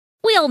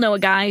all know a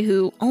guy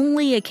who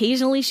only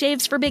occasionally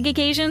shaves for big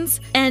occasions,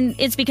 and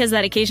it's because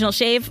that occasional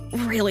shave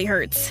really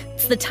hurts.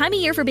 It's the time of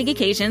year for big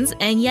occasions,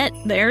 and yet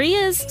there he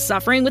is,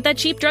 suffering with that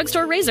cheap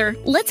drugstore razor.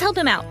 Let's help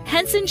him out.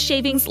 Henson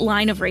Shaving's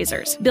line of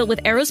razors, built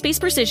with aerospace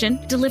precision,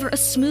 deliver a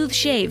smooth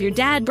shave your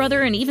dad,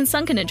 brother, and even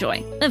son can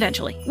enjoy,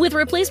 eventually. With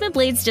replacement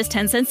blades just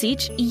 10 cents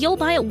each, you'll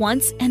buy it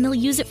once, and they'll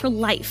use it for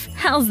life.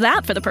 How's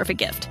that for the perfect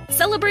gift?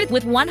 Celebrate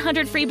with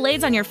 100 free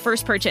blades on your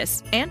first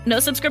purchase, and no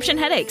subscription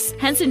headaches.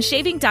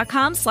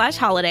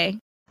 HensonShaving.com/holiday.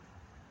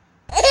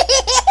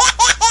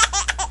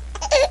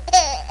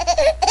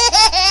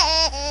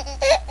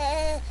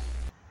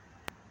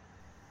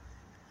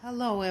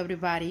 Hello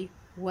everybody,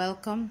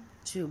 welcome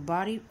to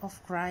Body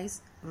of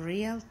Christ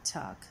Real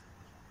Talk.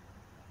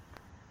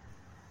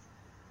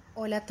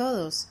 Hola a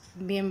todos,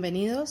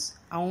 bienvenidos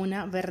a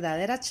una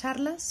verdadera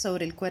charla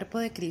sobre el cuerpo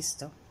de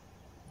Cristo.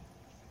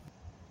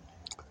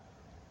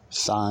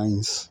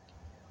 Signs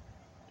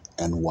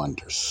and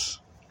wonders.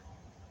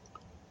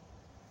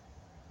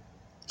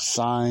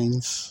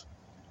 Signs,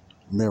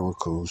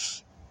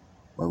 miracles,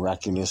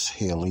 miraculous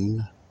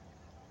healing,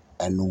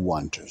 and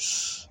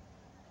wonders.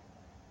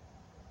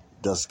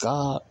 Does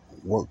God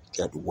work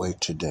that way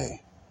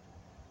today?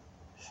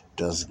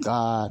 Does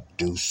God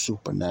do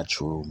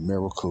supernatural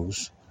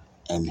miracles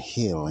and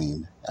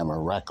healing and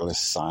miraculous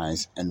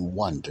signs and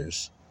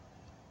wonders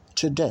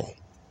today?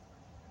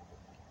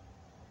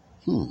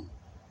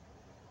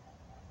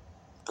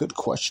 Good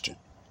question.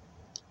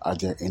 Are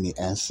there any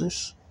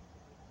answers?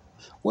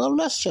 Well,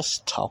 let's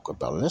just talk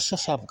about it. Let's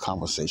just have a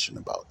conversation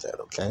about that,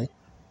 okay?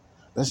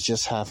 Let's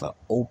just have an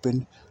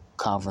open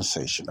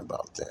conversation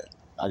about that.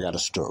 I got a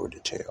story to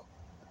tell.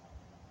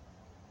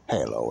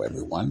 Hello,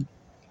 everyone.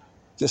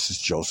 This is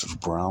Joseph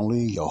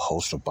Brownlee, your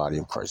host of Body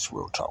of Christ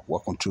Real Talk.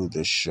 Welcome to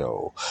this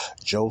show,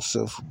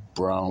 Joseph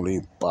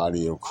Brownlee,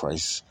 Body of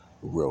Christ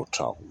Real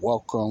Talk.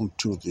 Welcome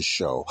to the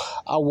show.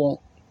 I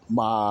want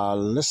my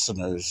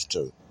listeners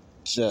to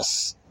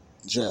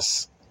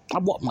I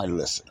want my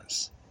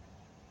listeners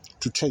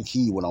to take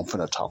heed what I'm going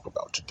to talk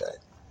about today.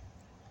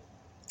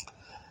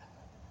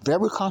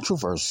 Very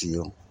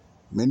controversial.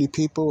 Many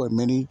people and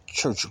many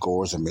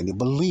churchgoers and many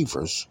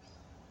believers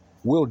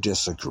will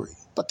disagree,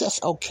 but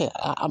that's okay.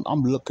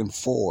 I'm looking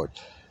forward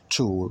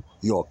to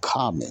your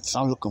comments.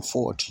 I'm looking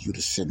forward to you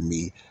to send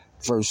me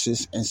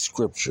verses and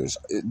scriptures.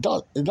 It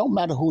don't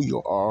matter who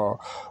you are,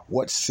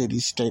 what city,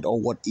 state, or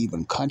what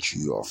even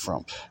country you are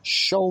from.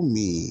 Show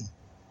me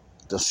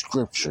the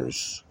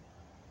scriptures.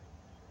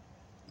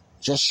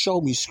 Just show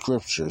me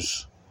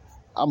scriptures.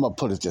 I'm going to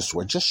put it this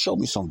way. Just show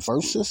me some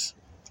verses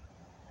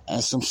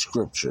and some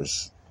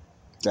scriptures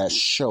that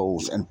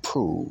shows and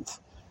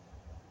prove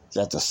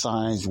that the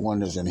signs,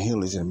 wonders, and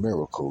healings and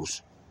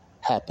miracles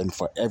happen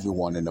for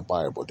everyone in the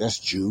Bible. That's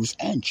Jews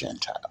and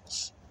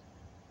Gentiles.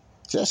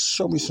 Just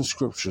show me some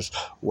scriptures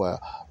where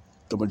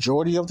the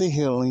majority of the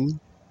healing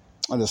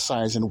and the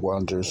signs and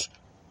wonders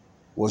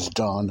was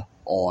done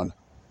on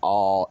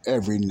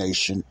every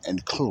nation,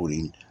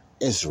 including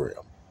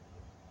Israel.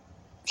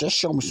 Just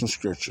show me some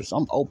scriptures.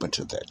 I'm open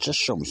to that. Just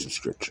show me some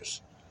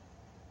scriptures.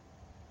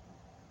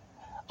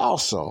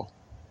 Also,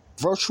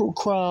 virtual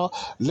crowd,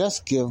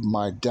 let's give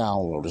my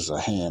downloaders a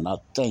hand. I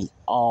thank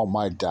all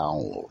my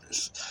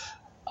downloaders.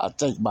 I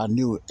thank my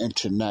new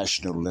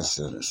international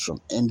listeners from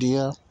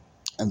India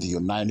and the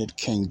United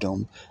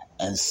Kingdom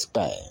and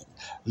Spain.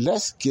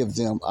 Let's give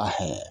them a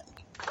hand.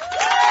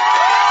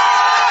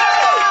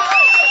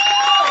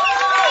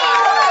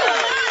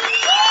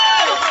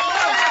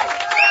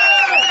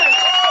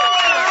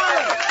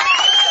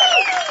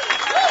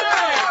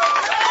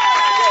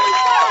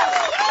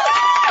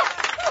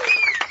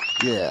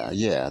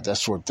 Yeah,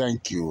 that's what,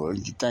 thank you.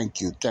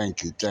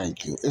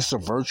 It's a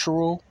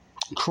virtual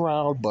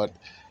crowd, but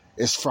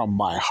it's from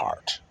my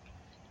heart.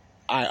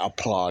 I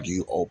applaud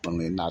you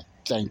openly, and I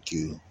thank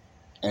you,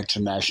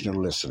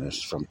 international listeners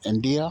from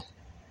India,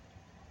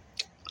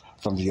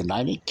 from the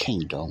United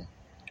Kingdom,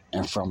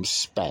 and from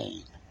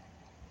Spain.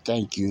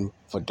 Thank you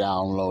for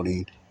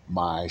downloading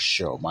my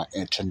show, my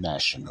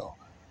international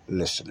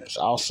listeners.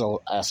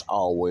 Also, as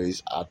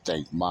always, I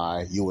thank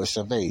my US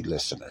of A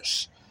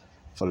listeners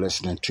for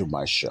listening to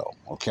my show,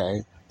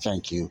 okay?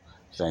 Thank you.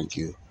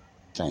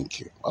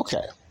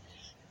 Okay.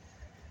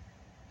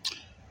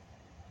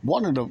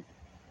 One of the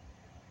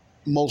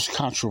most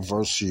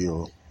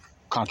controversial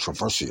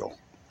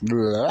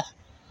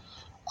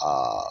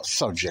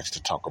subjects to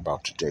talk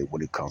about today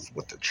when it comes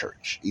with the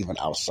church, even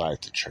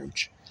outside the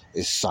church,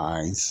 is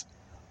signs,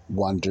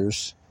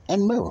 wonders,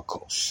 and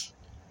miracles.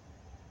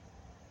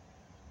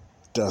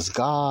 Does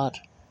God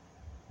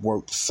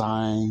work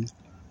signs,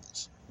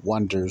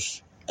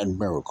 wonders, and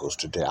miracles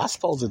today? I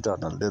suppose I've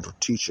done a little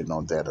teaching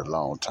on that a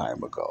long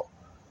time ago.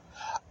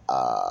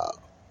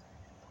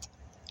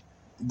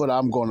 But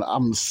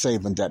I'm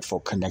saving that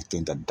for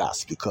connecting the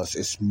dots because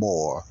it's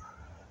more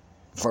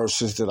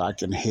verses that I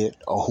can hit,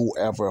 or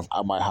whoever,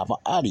 I might have an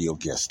audio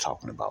guest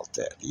talking about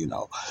that,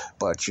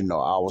 But I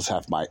always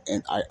have I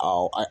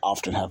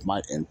often have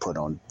my input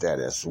on that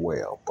as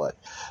well. But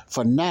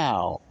for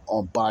now,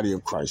 on Body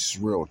of Christ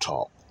Real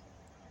Talk,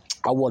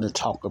 I want to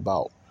talk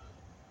about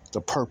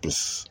the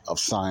purpose of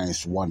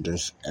signs,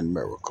 wonders, and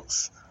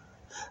miracles.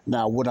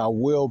 Now, what I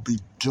will be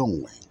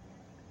doing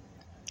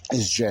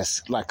is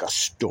just like a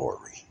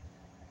story.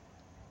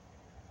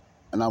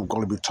 And I'm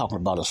going to be talking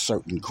about a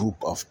certain group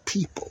of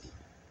people,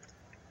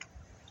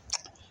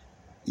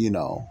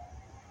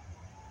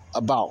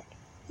 about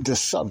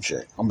this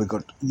subject. I'm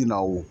going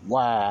to,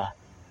 why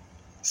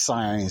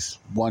signs,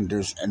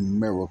 wonders, and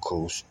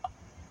miracles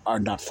are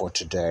not for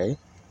today.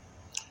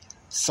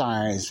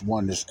 Signs,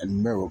 wonders,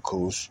 and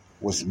miracles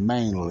was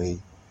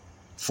mainly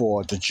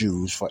for the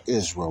Jews, for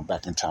Israel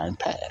back in time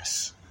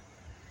past.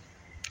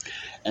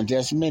 And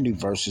there's many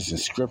verses in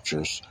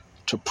scriptures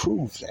to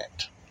prove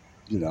that,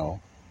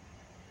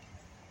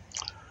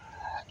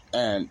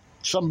 And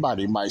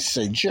somebody might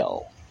say,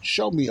 Joe,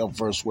 show me a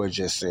verse where it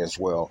just says,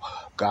 well,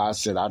 God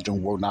said, I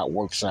will not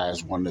work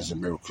signs, wonders,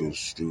 and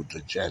miracles through the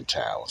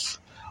Gentiles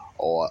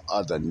or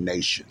other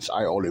nations.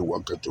 I only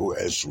work it through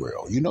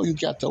Israel. You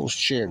got those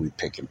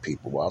cherry-picking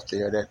people out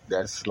there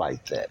that's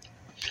like that.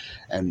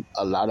 And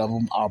a lot of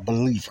them are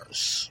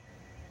believers.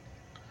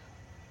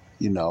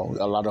 A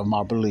lot of them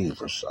are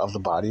believers of the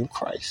body of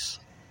Christ.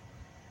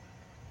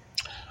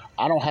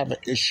 I don't have an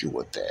issue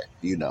with that,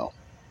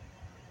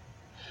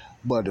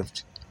 But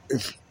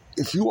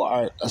if you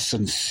are a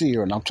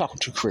sincere, and I'm talking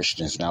to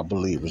Christians now,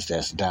 believers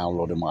that's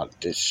downloading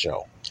this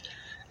show.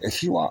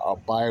 If you are a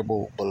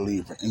Bible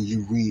believer and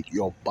you read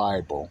your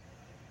Bible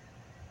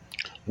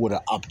with an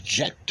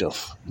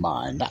objective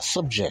mind, not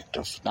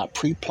subjective, not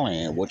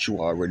pre-planned what you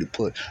want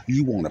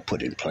to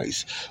put in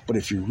place. But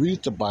if you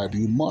read the Bible,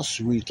 you must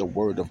read the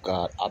Word of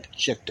God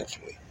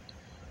objectively.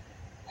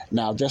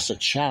 Now, that's a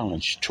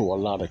challenge to a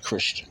lot of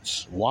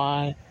Christians.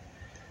 Why?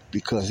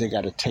 Because they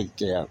got to take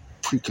their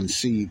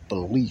preconceived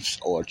beliefs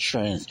or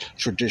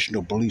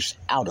traditional beliefs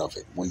out of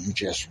it when you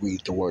just read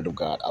the Word of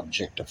God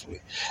objectively.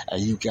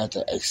 And you got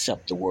to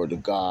accept the Word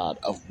of God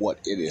of what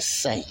it is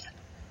saying.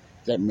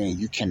 That means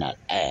you cannot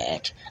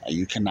add and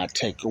you cannot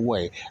take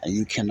away and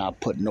you cannot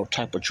put no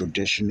type of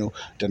traditional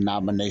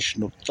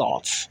denominational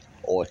thoughts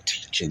or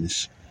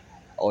teachings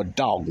or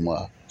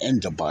dogma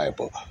in the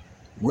Bible.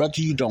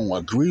 Whether you don't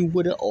agree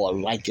with it or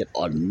like it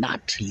or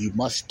not, you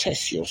must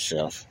test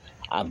yourself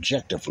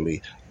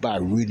objectively by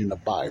reading the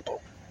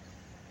Bible.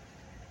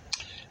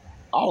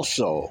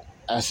 Also,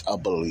 as a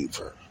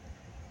believer,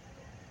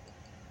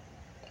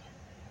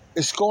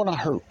 it's going to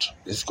hurt.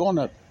 It's going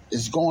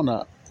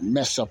to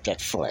mess up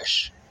that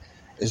flesh.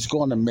 It's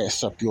going to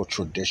mess up your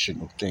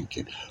traditional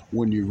thinking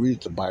when you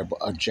read the Bible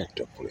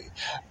objectively.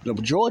 The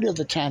majority of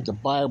the time, the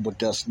Bible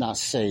does not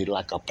say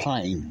like a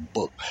plain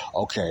book,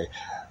 okay,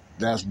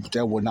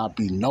 there will not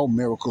be no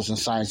miracles and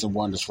signs and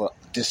wonders for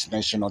this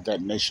nation or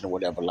that nation or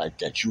whatever like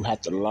that. You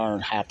have to learn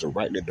how to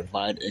rightly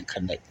divide and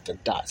connect the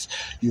dots.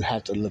 You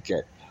have to look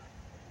at,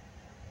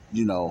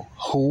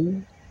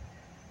 who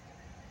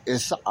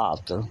is the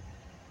author,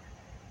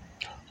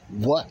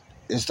 what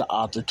is the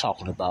author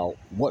talking about,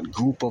 what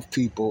group of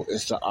people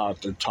is the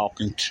author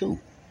talking to,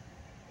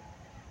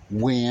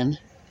 when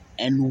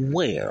and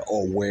where,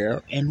 or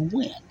where and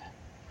when.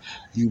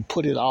 You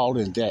put it all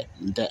in that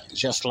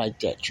just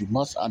like that. You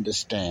must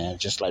understand,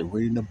 just like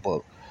reading a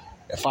book.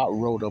 If I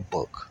wrote a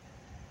book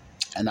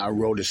and I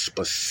wrote it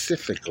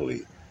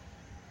specifically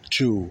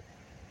to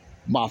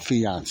my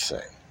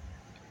fiance,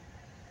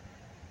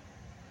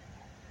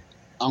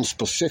 I'm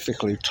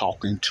specifically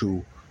talking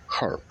to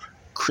her,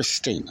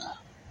 Christina.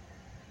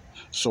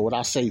 So when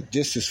I say,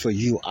 this is for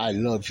you, I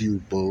love you,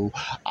 boo.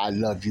 I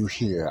love you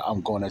here.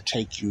 I'm going to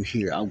take you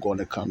here. I'm going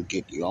to come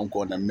get you. I'm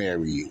going to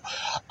marry you.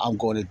 I'm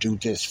going to do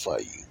this for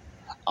you.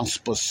 I'm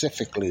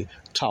specifically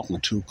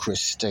talking to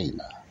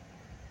Christina.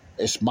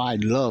 It's my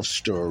love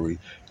story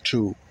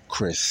to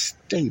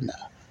Christina,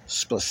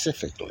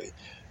 specifically.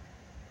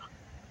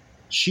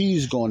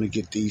 She's going to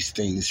get these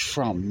things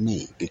from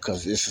me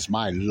because this is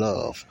my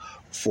love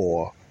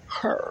for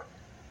her.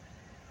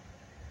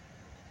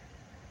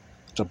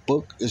 The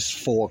book is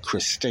for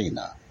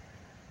Christina.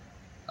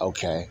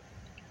 Okay?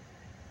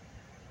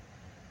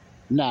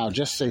 Now,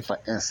 just say, for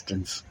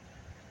instance,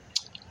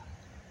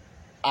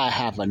 I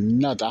have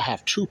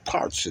two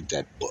parts of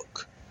that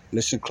book.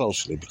 Listen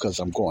closely because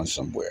I'm going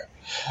somewhere.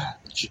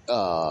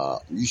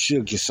 You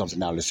should get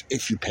something out of this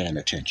if you're paying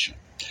attention.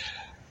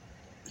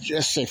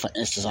 Just say, for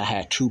instance, I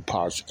had two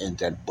parts in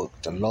that book.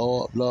 The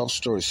love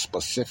story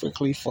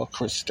specifically for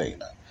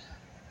Christina.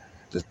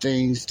 The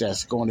things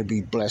that's going to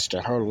be blessed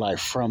in her life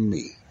from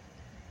me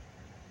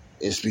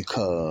is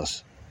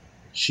because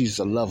she's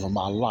the love of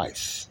my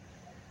life.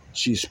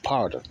 She's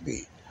part of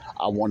me.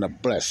 I want to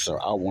bless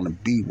her. I want to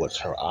be with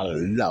her. I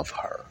love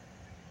her.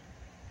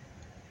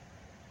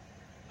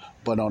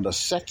 But on the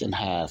second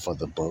half of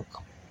the book,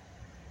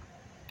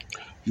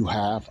 you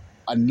have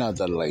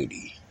another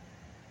lady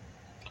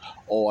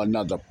or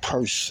another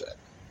person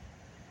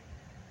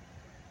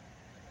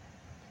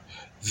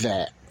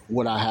that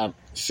what I have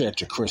said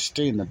to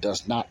Christina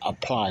does not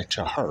apply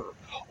to her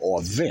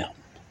or them.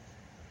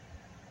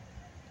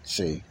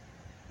 See,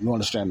 you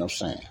understand what I'm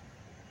saying?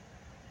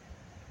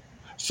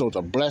 So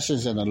the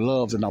blessings and the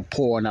love that I'm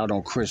pouring out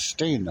on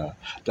Christina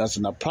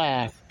doesn't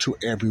apply to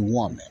every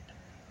woman,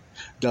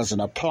 doesn't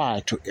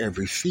apply to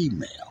every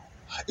female.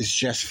 It's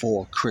just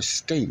for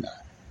Christina.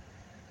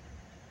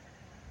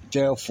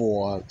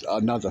 Therefore,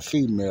 another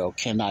female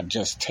cannot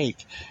just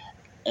take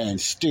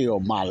and steal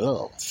my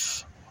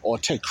love or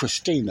take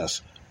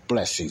Christina's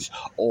blessings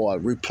or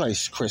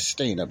replace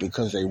Christina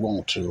because they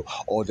want to,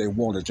 or they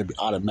want it to be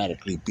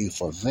automatically be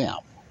for them.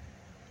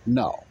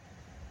 No.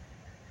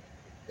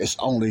 It's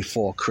only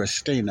for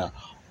Christina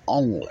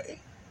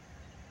only.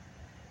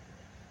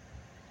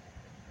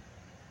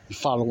 You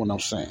follow what I'm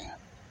saying?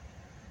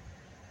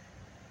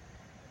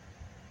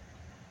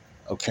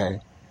 Okay.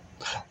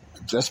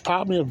 That's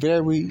probably a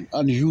very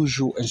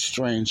unusual and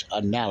strange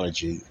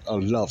analogy, a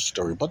love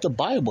story. But the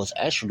Bible is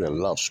actually a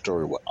love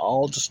story. Where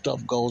all the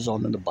stuff goes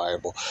on in the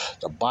Bible,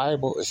 the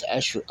Bible is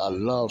actually a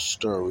love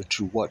story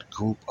to what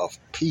group of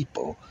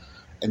people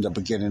in the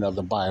beginning of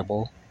the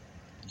Bible?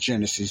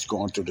 Genesis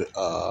going through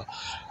the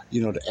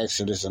the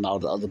Exodus and all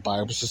the other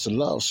Bibles. It's a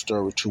love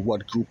story to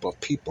what group of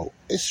people?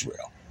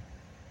 Israel.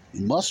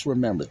 You must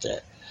remember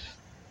that.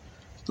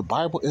 The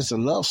Bible is a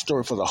love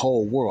story for the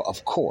whole world,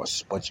 of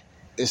course, but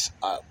it's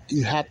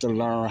you have to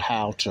learn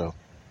how to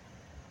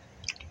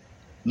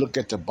look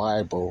at the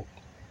Bible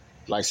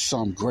like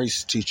some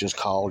grace teachers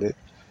called it,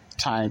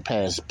 time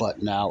past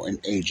but now and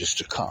ages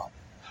to come.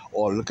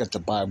 Or look at the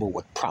Bible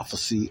with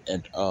prophecy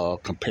and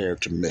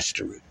compared to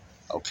mystery.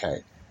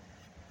 Okay?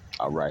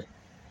 All right.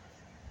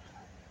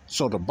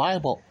 So the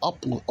Bible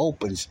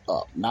opens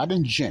up, not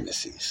in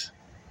Genesis.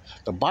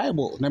 The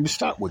Bible, let me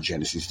start with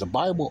Genesis. The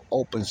Bible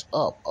open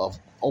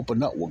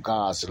up with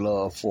God's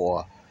love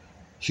for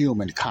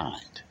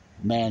humankind,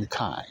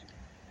 mankind,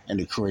 and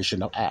the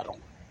creation of Adam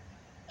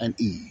and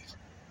Eve.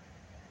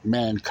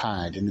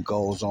 Mankind, and it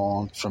goes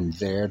on from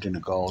there, then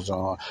it goes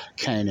on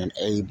Cain and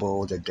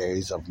Abel, the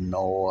days of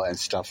Noah and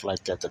stuff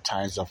like that, the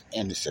times of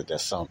innocence that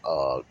some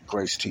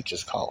grace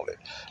teachers call it,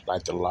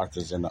 like the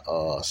Larkins and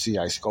the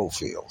C.I.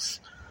 Schofields.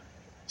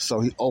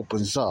 So he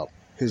opens up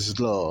his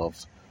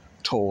love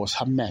towards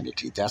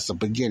humanity. That's the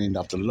beginning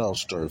of the love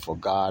story for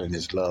God and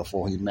his love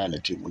for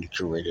humanity when he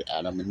created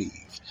Adam and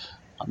Eve.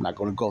 I'm not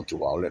going to go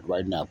through all that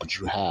right now, but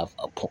you have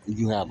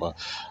a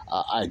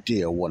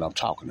idea of what I'm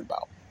talking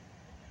about.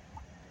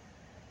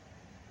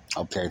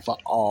 Okay, for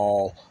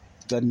all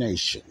the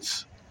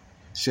nations.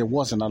 See, there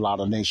wasn't a lot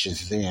of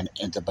nations then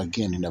in the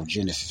beginning of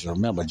Genesis.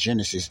 Remember,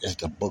 Genesis is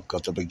the book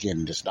of the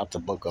beginning. It's not the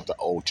book of the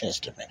Old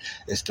Testament.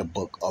 It's the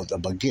book of the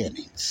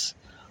beginnings.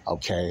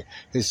 Okay,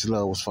 his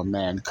love was for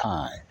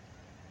mankind.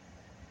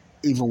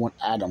 Even when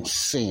Adam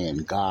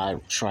sinned,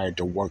 God tried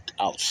to work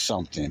out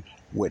something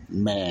with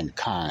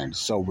mankind.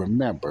 So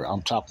remember,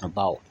 I'm talking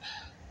about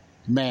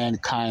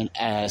mankind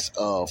as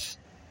of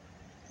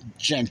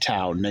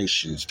Gentile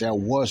nations. There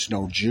was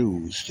no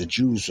Jews. The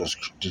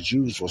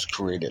Jews was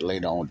created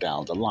later on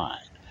down the line.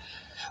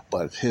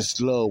 But his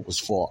love was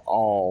for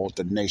all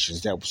the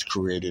nations that was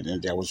created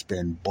and that was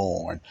been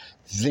born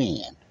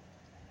then.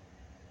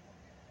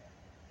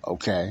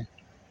 Okay?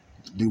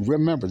 You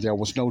remember, there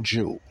was no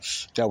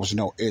Jews. There was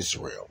no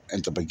Israel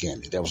in the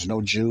beginning. There was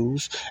no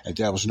Jews and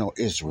there was no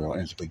Israel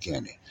in the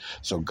beginning.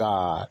 So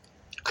God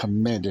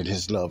commended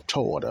his love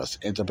toward us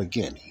in the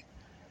beginning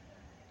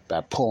by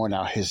pouring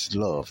out his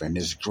love and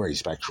his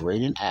grace by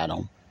creating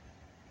Adam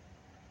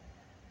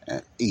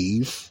and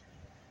Eve,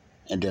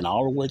 and then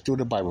all the way through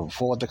the Bible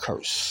before the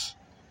curse.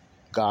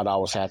 God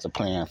always had the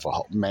plan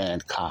for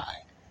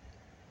mankind.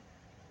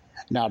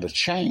 Now the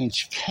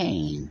change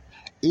came.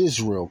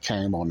 Israel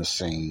came on the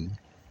scene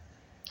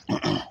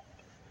and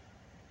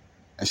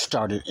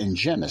started in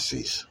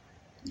Genesis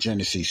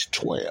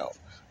 12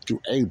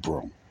 through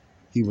Abram.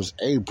 He was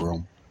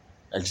Abram,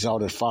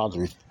 exalted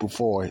father,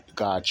 before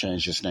God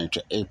changed his name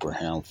to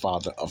Abraham,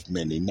 father of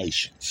many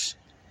nations.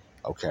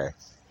 Okay.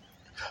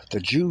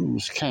 The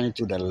Jews came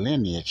through the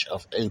lineage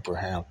of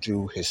Abraham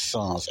through his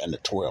sons and the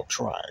 12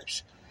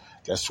 tribes.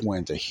 That's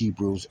when the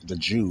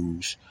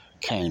Jews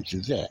came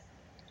through that.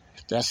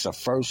 That's the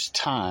first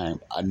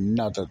time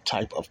another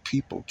type of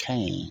people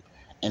came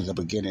in the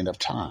beginning of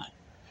time.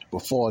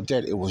 Before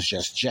that, it was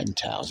just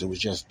Gentiles. It was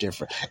just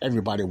different.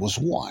 Everybody was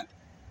one.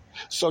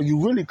 So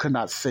you really could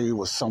not say it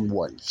was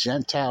somewhat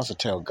Gentiles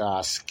until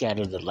God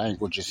scattered the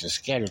languages and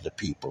scattered the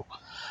people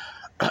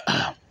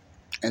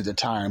in the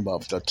time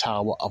of the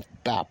Tower of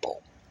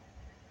Babel.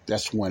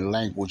 That's when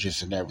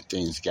languages and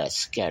everything got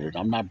scattered.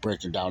 I'm not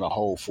breaking down the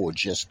whole full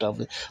gist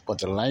of it, but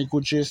the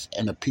languages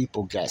and the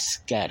people got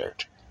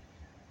scattered.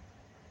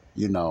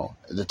 You know,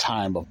 at the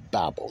time of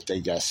Babel, they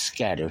got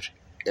scattered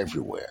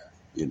everywhere,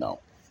 you know.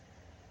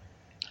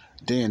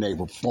 Then they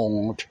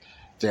formed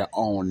their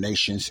own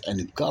nations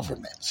and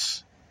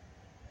governments.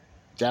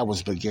 That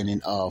was the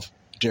beginning of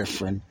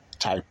different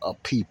type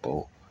of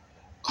people,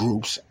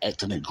 groups,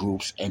 ethnic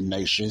groups, and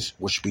nations,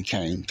 which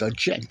became the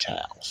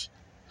Gentiles.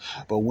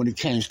 But when it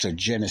came to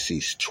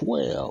Genesis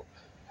 12,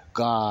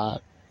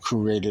 God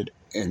created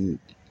in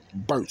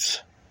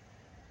birth.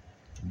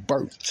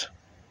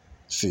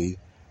 See,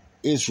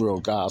 Israel,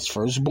 God's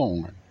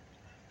firstborn,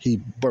 he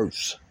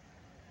births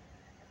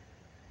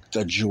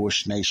the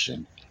Jewish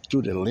nation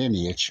through the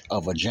lineage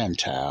of a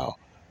Gentile,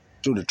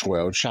 through the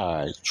 12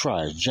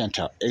 tribes,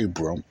 Gentile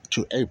Abram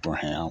to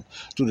Abraham,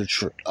 through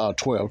the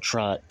 12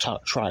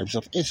 tribes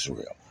of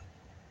Israel,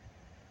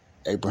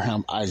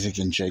 Abraham, Isaac,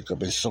 and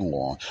Jacob, and so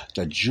on.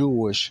 The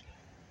Jewish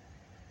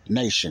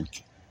nation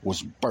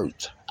was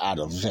birthed out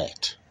of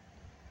that.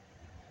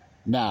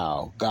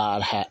 Now,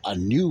 God had a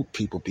new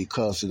people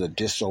because of the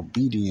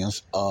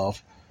disobedience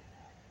of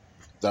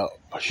the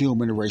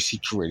human race he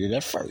created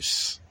at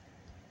first,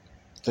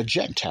 the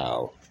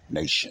Gentile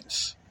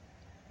nations.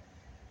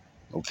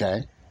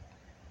 Okay?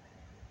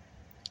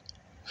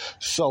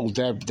 So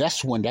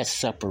that's when that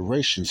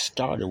separation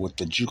started with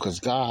the Jew, because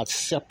God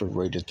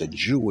separated the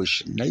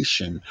Jewish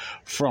nation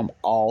from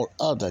all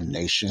other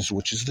nations,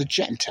 which is the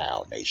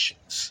Gentile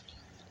nations.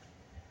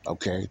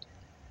 Okay?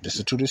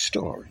 Listen to this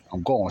story.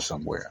 I'm going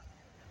somewhere.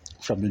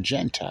 From the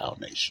Gentile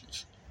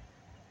nations.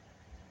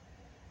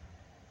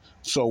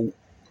 So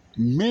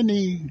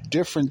many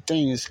different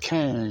things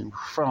came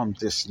from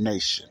this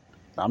nation.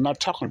 Now, I'm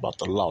not talking about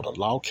the law. The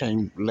law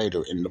came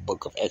later in the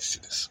book of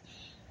Exodus.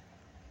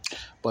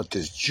 But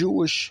this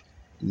Jewish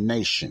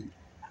nation,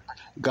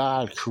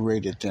 God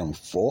created them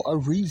for a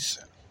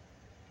reason.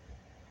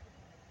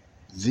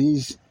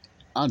 These,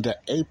 under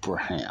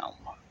Abraham,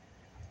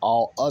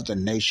 all other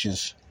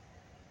nations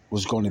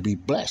was going to be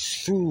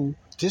blessed through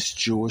this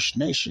Jewish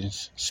nation,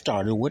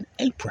 started with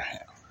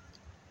Abraham.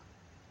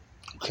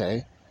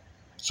 Okay?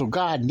 So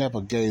God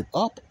never gave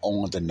up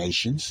on the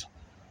nations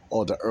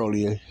or the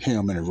earlier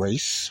human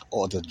race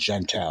or the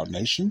Gentile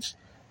nations.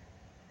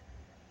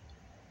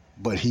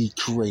 But he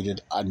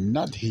created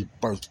he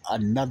birthed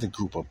another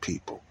group of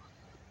people,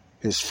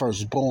 his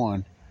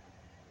firstborn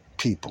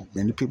people.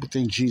 Many people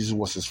think Jesus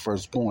was his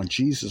firstborn.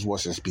 Jesus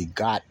was his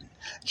begotten.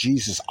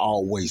 Jesus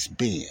always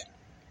been.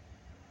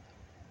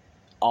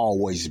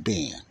 Always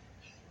been.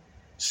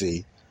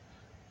 See?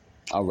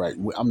 All right,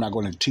 I'm not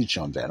going to teach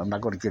on that. I'm not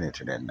going to get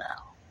into that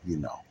now. You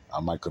know, I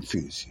might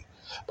confuse you.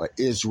 But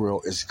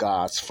Israel is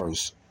God's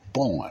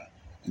firstborn.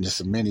 And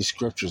there's many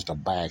scriptures to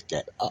back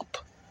that up.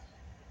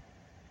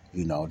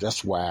 You know,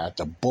 that's why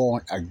the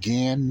born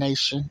again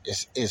nation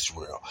is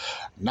Israel,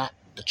 not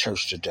the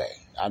church today.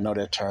 I know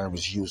that term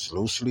is used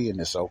loosely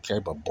and it's okay,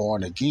 but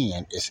born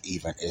again is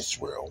even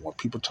Israel. When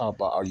people talk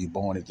about, are you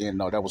born again?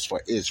 No, that was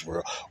for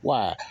Israel.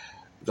 Why?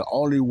 The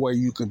only way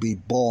you can be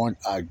born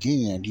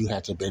again, you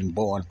had to have been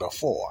born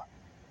before.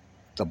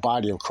 The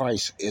body of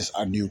Christ is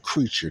a new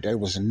creature. They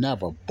was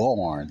never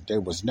born. They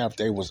was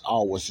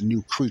always a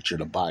new creature,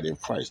 the body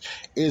of Christ.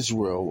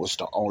 Israel was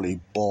the only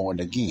born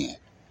again.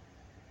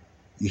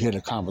 You hear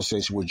the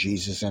conversation with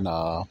Jesus and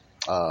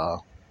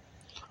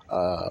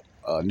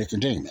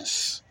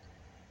Nicodemus.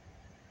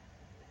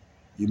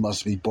 You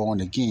must be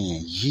born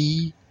again.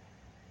 Ye,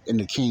 in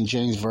the King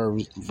James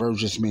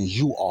Version, means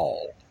you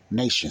all.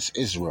 Nations,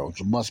 Israel,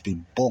 you must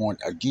be born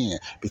again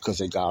because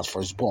they're God's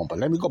firstborn. But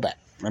let me go back.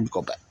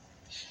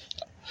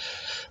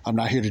 I'm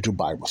not here to do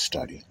Bible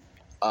study.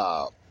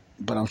 But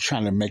I'm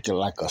trying to make it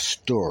like a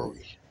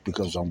story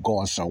because I'm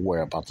going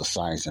somewhere about the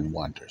signs and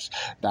wonders.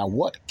 Now,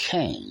 what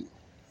came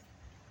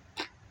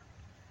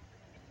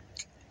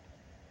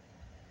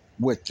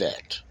with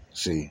that,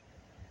 see,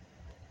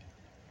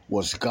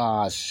 was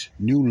God's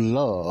new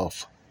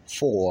love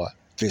for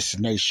this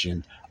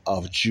nation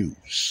of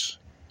Jews.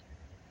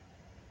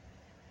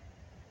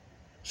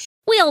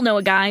 We all know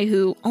a guy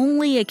who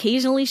only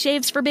occasionally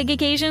shaves for big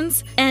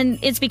occasions, and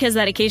it's because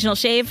that occasional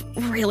shave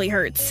really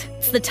hurts.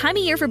 It's the time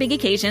of year for big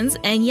occasions,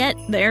 and yet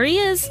there he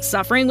is,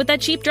 suffering with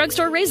that cheap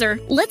drugstore razor.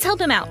 Let's help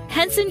him out.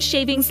 Henson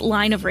Shaving's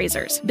line of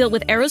razors, built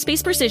with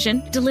aerospace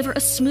precision, deliver a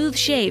smooth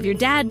shave your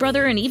dad,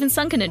 brother, and even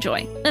son can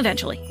enjoy,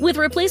 eventually. With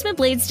replacement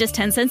blades just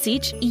 10 cents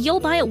each, you'll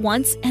buy it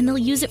once, and they'll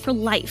use it for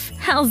life.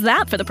 How's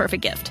that for the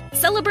perfect gift?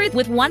 Celebrate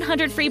with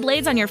 100 free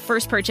blades on your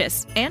first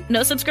purchase, and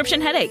no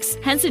subscription headaches.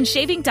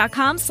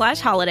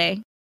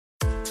 HensonShaving.com/holiday.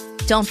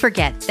 Don't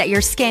forget that your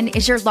skin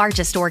is your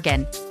largest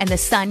organ, and the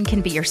sun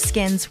can be your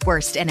skin's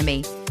worst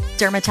enemy.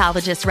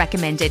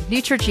 Dermatologist-recommended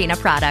Neutrogena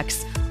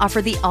products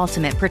offer the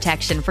ultimate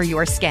protection for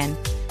your skin.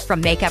 From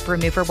makeup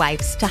remover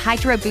wipes to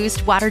Hydro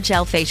Boost Water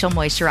Gel Facial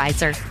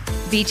Moisturizer,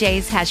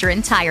 BJ's has your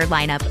entire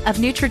lineup of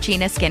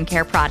Neutrogena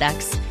skincare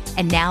products.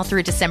 And now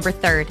through December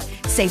 3rd,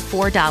 save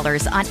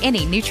 $4 on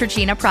any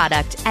Neutrogena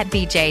product at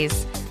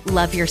BJ's.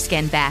 Love your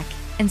skin back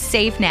and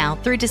save now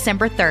through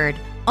December 3rd,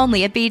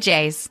 only at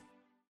BJ's.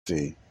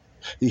 See,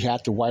 he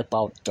had to wipe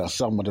out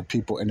some of the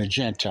people in the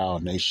Gentile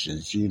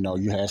nations. You know,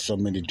 you had so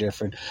many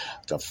different,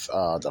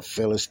 the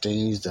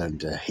Philistines,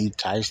 the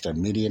Hittites, the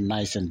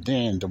Midianites, and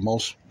then the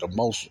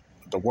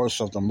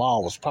worst of them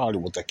all was probably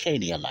with the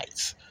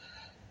Canaanites.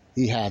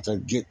 He had to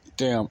get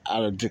them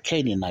out of the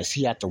Canaanites.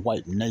 He had to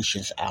wipe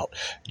nations out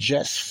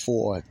just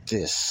for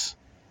this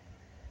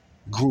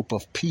group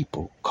of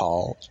people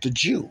called the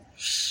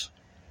Jews.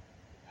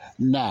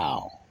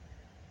 Now,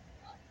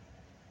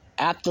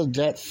 after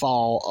that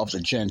fall of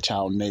the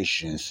Gentile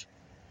nations,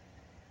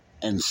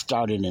 and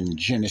starting in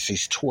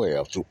Genesis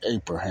 12 through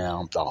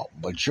Abraham, the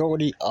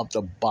majority of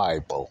the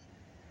Bible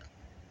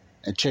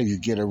until you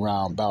get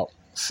around about,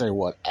 say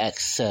what,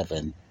 Acts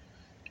 7,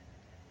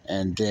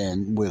 and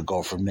then we'll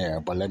go from there.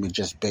 But let me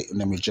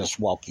just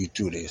walk you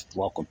through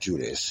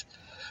this.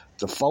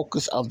 The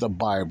focus of the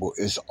Bible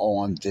is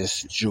on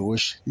this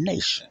Jewish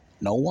nation.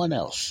 No one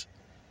else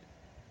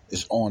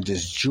is on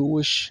this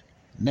Jewish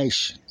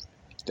nation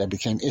that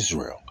became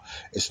Israel.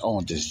 It's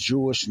on this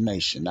Jewish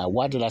nation. Now,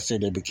 why did I say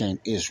they became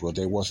Israel?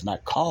 They was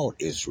not called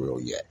Israel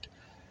yet.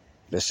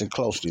 Listen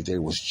closely. They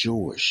was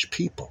Jewish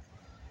people.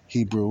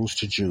 Hebrews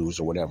to Jews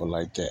or whatever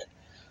like that.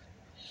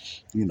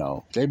 You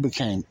know, they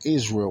became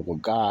Israel when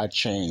God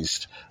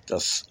changed the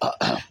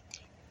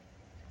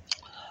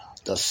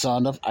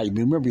son of, I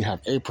remember you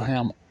have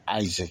Abraham,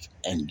 Isaac,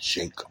 and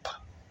Jacob.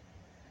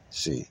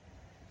 See,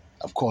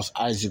 of course,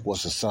 Isaac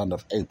was the son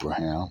of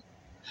Abraham.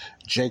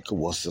 Jacob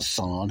was the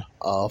son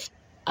of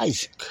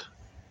Isaac.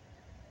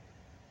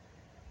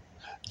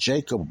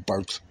 Jacob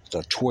birthed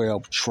the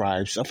 12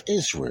 tribes of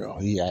Israel.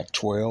 He had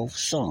 12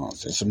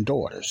 sons and some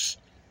daughters.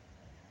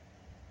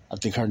 I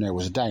think her name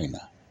was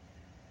Dinah.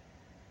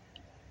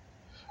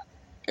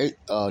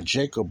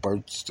 Jacob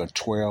birthed the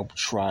 12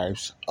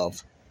 tribes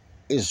of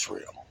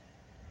Israel.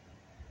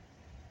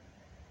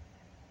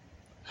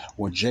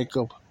 When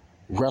Jacob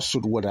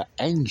wrestled with an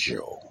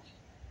angel,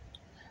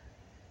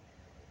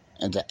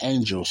 and the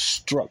angel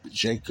struck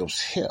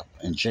Jacob's hip,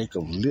 and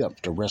Jacob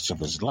lived the rest of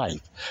his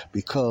life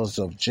because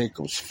of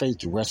Jacob's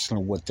faith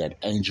wrestling with that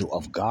angel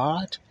of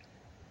God.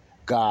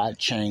 God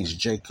changed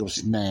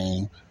Jacob's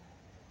name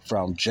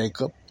from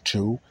Jacob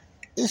to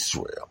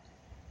Israel.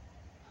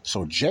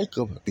 So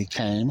Jacob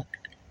became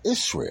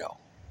Israel.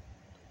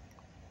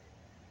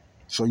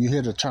 So you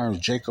hear the terms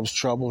Jacob's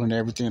trouble and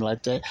everything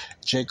like that.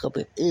 Jacob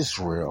and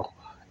Israel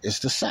is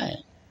the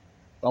same.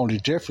 The only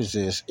difference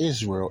is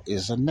Israel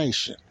is a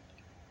nation.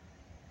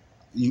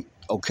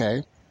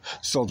 Okay?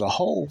 So the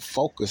whole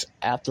focus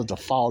after the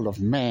fall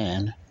of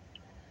man,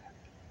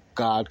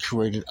 God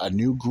created a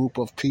new group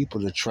of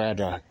people to try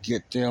to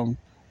get them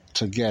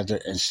together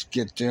and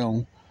get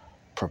them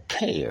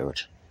prepared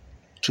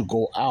to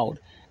go out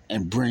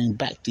and bring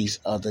back these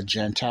other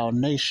Gentile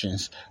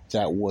nations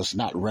that was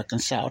not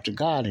reconciled to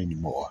God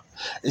anymore.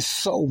 It's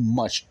so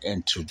much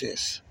into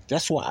this.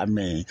 That's what I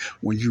mean.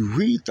 When you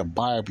read the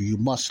Bible, you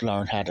must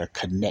learn how to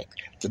connect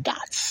the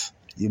dots.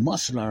 You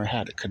must learn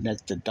how to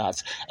connect the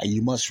dots, and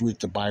you must read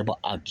the Bible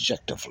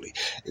objectively.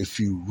 If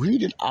you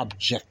read it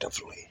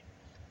objectively,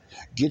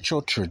 get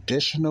your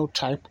traditional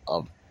type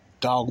of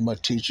dogma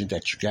teaching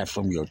that you got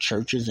from your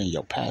churches and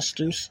your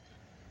pastors,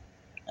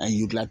 and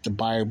you let the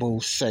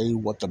Bible say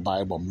what the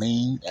Bible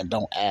means and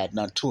don't add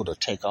nothing to it or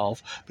take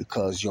off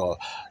because your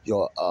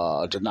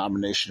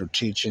denominational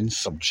teaching,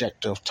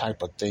 subjective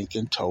type of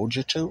thinking told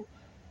you to.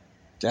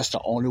 That's the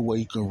only way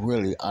you can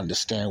really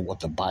understand what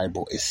the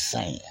Bible is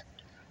saying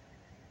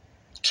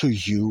to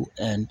you.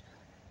 And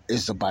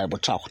is the Bible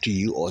talking to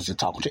you or is it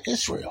talking to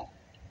Israel?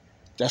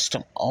 That's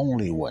the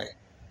only way.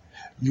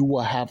 You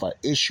will have an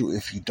issue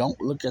if you don't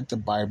look at the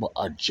Bible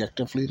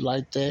objectively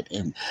like that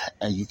and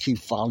you keep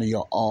following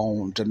your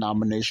own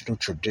denominational,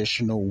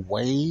 traditional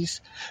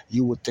ways.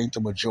 You would think the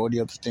majority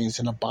of the things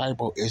in the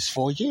Bible is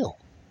for you.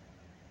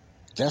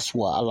 That's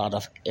why a lot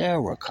of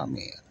error come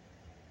in.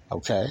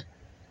 Okay?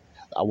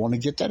 I want to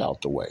get that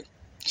out the way.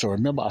 So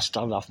remember, I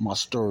started off my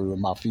story with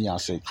my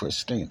fiancée,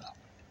 Christina.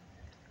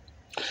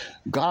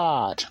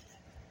 God,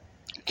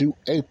 through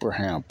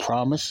Abraham,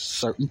 promised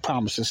certain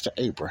promises to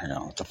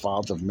Abraham, the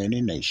father of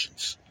many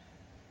nations.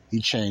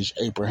 He changed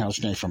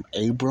Abraham's name from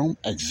Abram,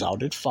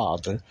 exalted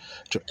father,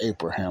 to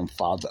Abraham,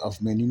 father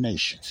of many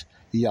nations.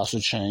 He also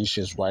changed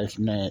his wife's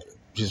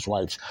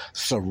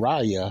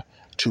Sarai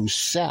to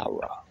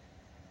Sarah.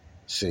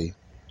 See?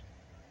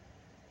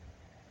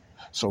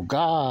 So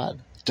God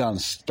done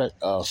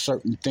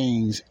certain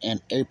things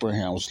in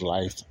Abraham's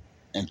life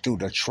and through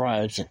the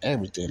tribes and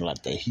everything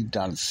like that. He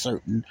done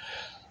certain,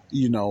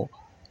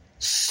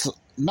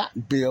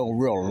 not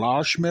build real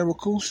large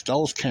miracles.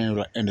 Those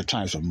came in the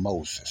times of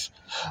Moses.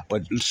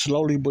 But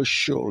slowly but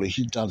surely,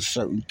 he done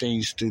certain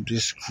things through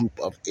this group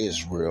of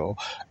Israel,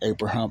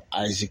 Abraham,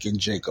 Isaac, and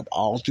Jacob,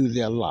 all through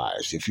their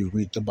lives. If you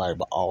read the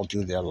Bible, all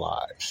through their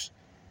lives.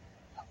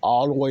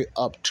 All the way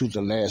up to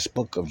the last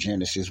book of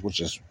Genesis,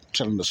 which is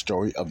telling the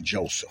story of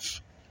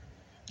Joseph.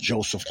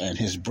 Joseph and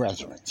his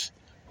brethren.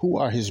 Who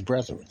are his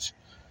brethren?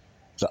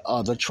 The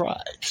other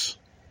tribes.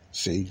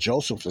 See,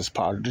 Joseph is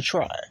part of the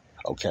tribe.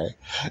 Okay,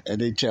 and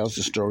it tells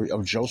the story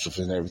of Joseph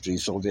and everything.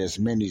 So there's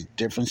many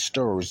different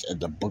stories in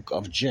the book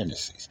of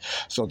Genesis.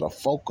 So the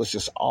focus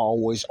is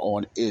always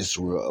on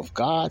Israel. If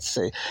God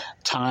say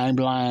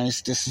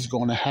timelines, this is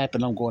going to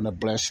happen, I'm going to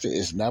bless it.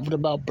 It's never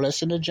about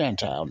blessing the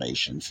Gentile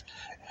nations.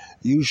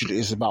 Usually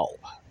it's about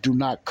do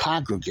not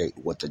congregate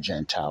with the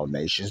Gentile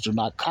nations. Do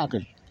not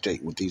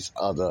congregate with these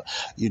other,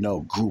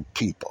 group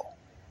people.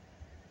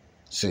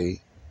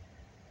 See,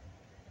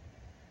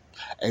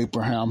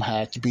 Abraham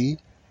had to be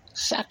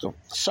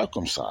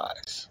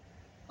circumcised.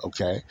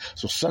 Okay,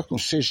 so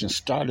circumcision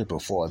started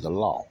before the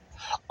law.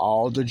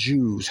 All the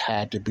Jews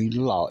had to be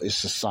law.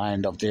 It's a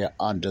sign of they're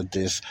under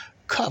this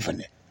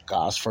covenant.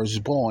 God's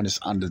firstborn is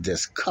under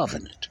this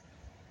covenant.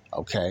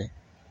 Okay?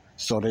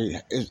 So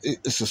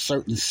it's a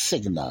certain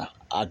signal,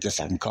 I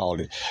guess I can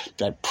call it,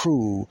 that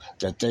prove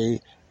that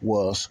they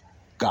was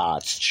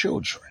God's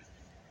children.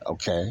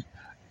 Okay?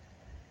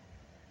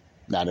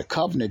 Now, the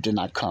covenant did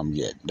not come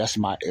yet. That's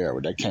my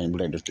era. That came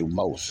later through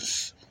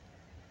Moses.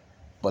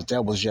 But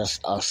that was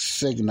just a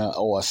signal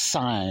or a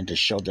sign to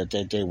show that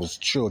they was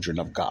children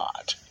of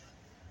God.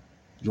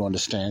 You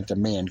understand? The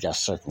men got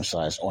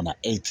circumcised on the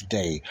 8th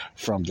day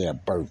from their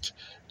birth.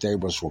 They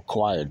was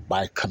required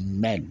by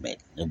commandment.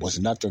 It was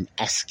nothing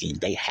asking.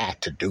 They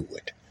had to do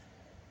it.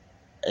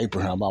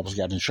 Abraham always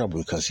got in trouble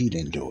because he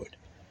didn't do it.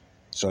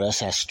 So that's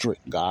how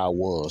strict God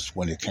was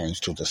when it came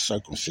to the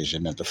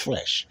circumcision of the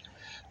flesh.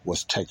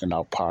 Was taking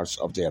out parts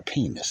of their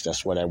penis.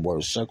 That's where that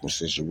word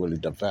circumcision really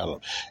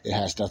developed. It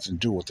has nothing to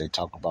do with what they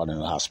talk about in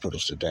the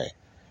hospitals today.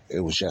 It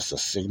was just a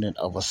signet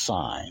of a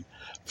sign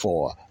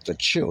for the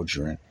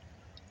children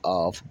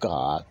of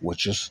God,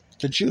 which is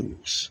the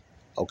Jews.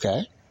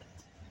 Okay?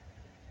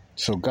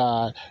 So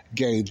God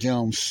gave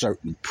them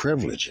certain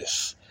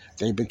privileges.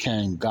 They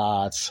became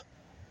God's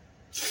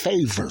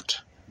favored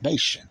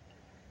nation.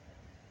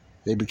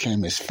 They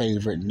became his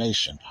favorite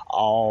nation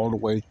all the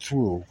way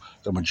through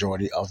the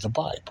majority of the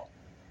Bible.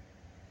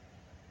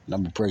 Let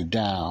me break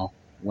down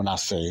when I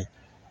say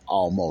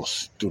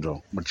almost through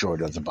the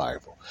majority of the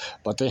Bible.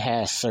 But they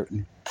had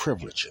certain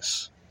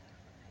privileges.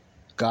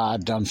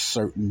 God done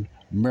certain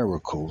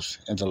miracles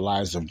in the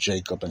lives of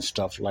Jacob and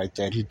stuff like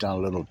that. He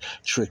done little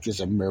tricks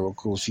and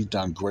miracles. He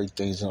done great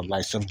things in the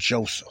life of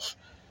Joseph.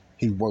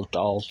 He worked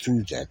all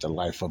through that, the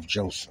life of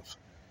Joseph.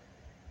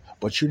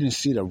 But you didn't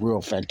see the real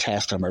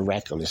fantastic,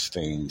 miraculous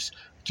things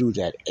through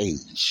that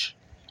age.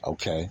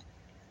 Okay?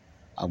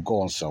 I'm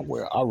going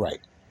somewhere. All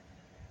right.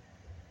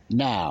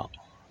 Now,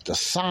 the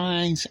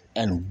signs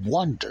and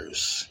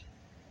wonders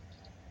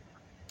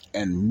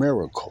and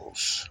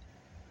miracles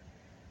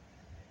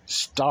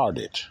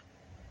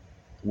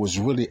was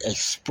really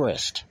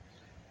expressed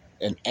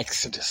in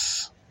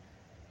Exodus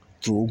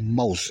through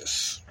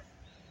Moses.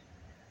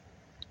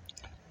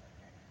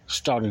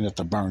 Starting at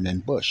the burning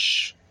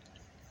bush.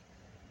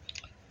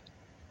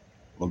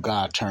 When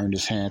God turned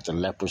his hand to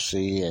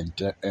leprosy and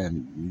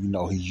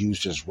he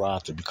used his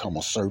rod to become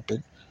a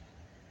serpent.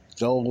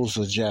 Those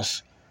are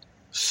just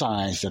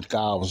signs that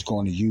God was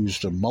going to use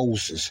to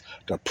Moses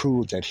to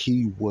prove that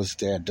he was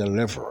their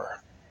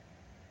deliverer.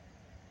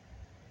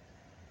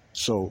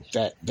 So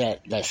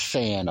that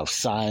saying of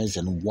signs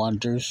and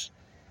wonders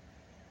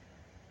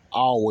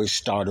always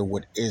started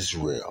with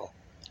Israel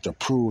to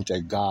prove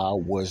that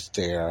God was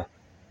their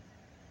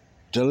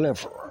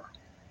deliverer.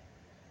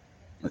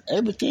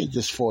 Everything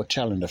is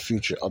foretelling the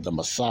future of the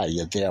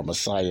Messiah, their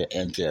Messiah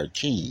and their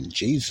King,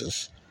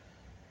 Jesus.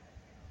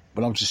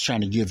 But I'm just trying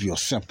to give you a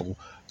simple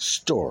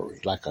story,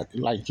 like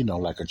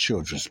a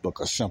children's book,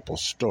 a simple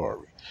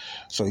story,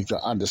 so you can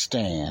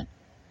understand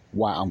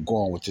why I'm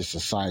going with this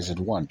as signs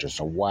and wonders,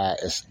 or why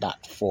it's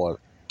not for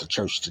the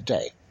church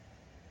today.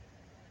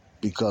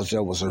 Because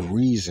there was a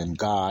reason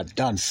God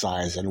done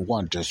signs and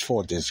wonders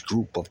for this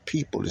group of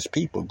people, this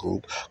people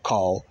group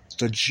called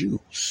the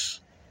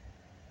Jews.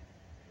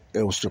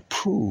 It was to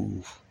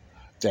prove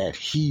that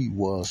he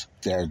was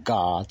their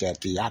God, their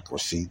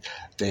theocracy,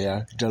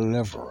 their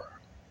deliverer.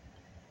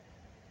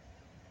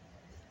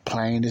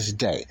 Plain as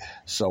day.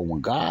 So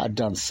when God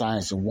done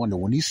signs and wonders,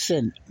 when he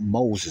sent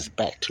Moses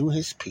back to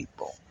his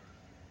people,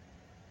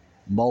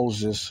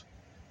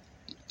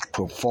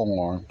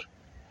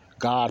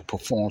 God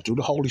performed through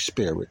the Holy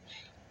Spirit,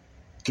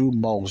 through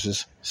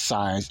Moses,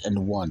 signs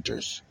and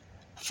wonders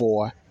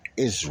for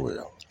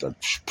Israel, to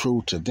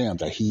prove to them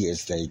that he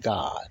is their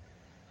God.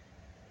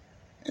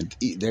 And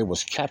they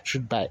was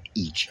captured by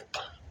Egypt.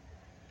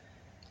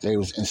 They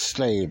was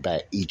enslaved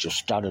by Egypt.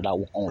 Started out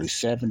with only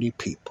 70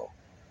 people.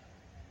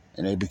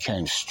 And they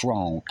became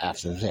strong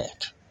after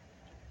that.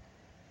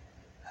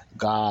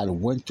 God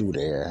went through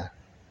there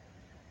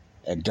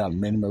and done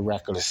many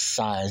miraculous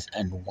signs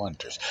and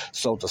wonders.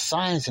 So the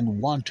signs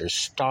and wonders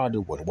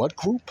started with what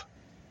group?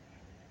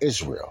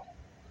 Israel.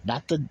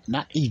 Not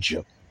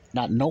Egypt.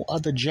 Not no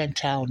other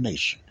Gentile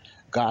nation.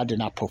 God did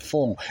not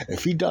perform.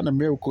 If he done a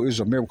miracle, it was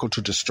a miracle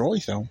to destroy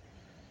them.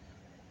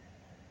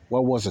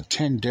 What was it?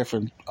 10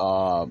 different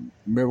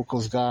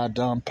miracles God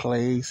done,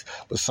 plagues,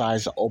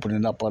 besides the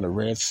opening up of the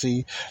Red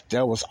Sea.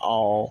 That was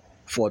all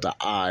for the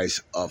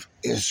eyes of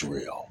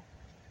Israel.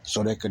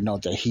 So they could know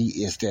that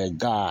he is their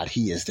God.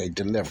 He is their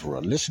deliverer.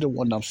 Listen to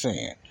what I'm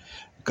saying.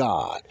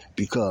 God,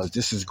 because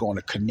this is going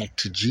to connect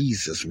to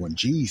Jesus when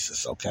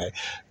Jesus, okay?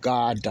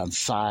 God done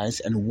signs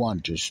and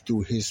wonders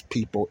through his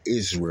people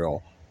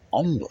Israel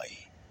only,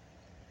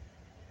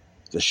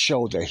 to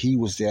show that he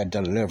was their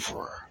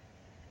deliverer,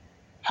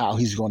 how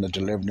he's going to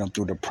deliver them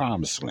through the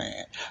promised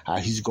land, how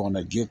he's going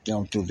to get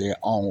them through their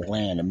own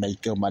land and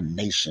make them a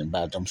nation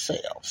by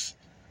themselves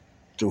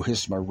through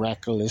his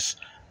miraculous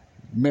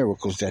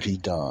miracles that he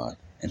done.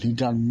 And he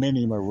done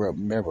many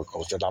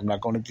miracles that I'm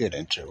not going to get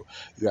into.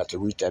 You have to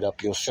read that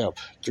up yourself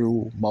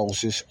through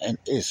Moses and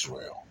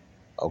Israel.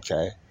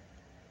 Okay?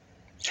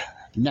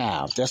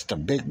 Now, that's the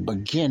big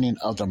beginning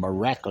of the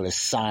miraculous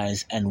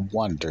signs and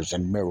wonders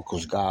and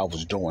miracles God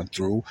was doing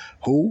through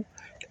who?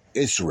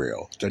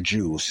 Israel, the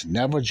Jews,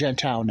 never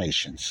Gentile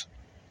nations.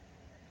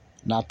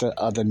 Not the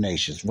other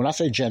nations. When I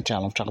say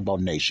Gentile, I'm talking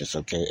about nations,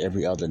 okay?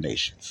 Every other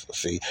nations,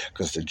 see?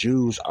 Because the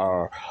Jews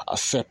are a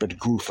separate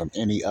group from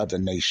any other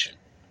nation.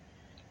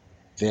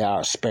 They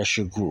are a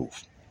special group.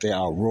 They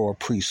are a royal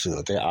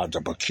priesthood. They are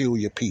the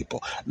peculiar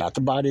people. Not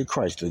the body of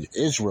Christ.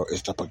 Israel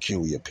is the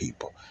peculiar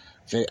people.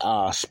 They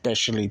are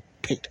specially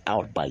picked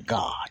out by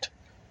God.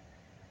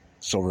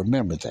 So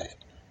remember that.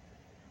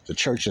 The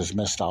church has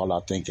messed all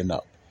our thinking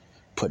up,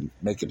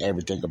 making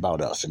everything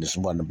about us, and this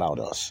wasn't about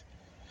us.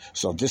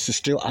 So this is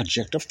still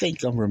objective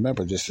thinking.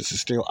 Remember, this is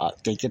still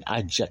thinking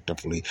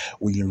objectively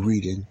when you're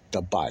reading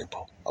the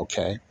Bible,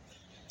 okay?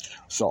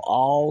 So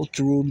all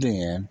through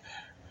then,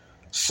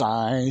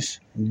 signs,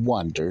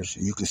 wonders,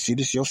 you can see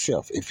this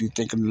yourself. If you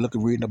think and look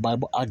at reading the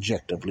Bible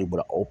objectively with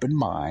an open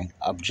mind,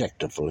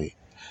 objectively,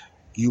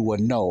 you will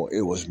know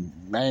it was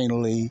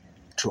mainly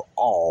to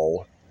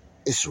all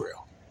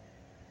Israel.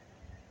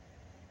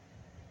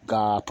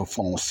 God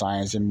performed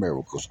signs and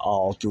miracles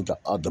all through the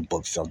other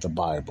books of the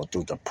Bible.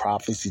 Through the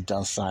prophets, he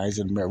done signs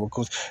and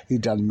miracles. He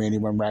done many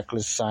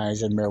miraculous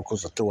signs and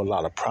miracles through a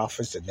lot of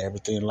prophets and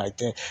everything like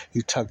that.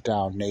 He took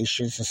down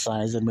nations and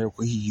signs and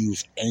miracles. He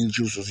used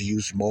angels, was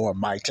used more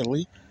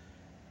mightily.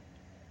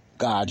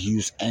 God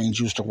used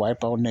angels to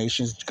wipe out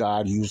nations.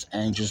 God used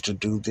angels to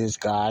do this.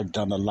 God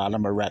done a lot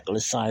of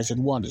miraculous signs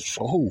and wonders.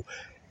 For who?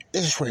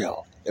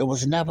 Israel. It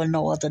was never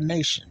no other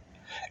nation.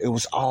 It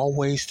was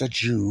always the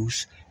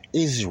Jews,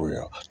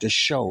 Israel, to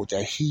show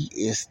that he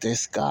is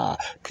this God.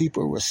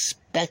 People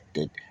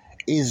respected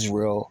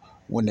Israel.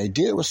 When they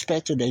did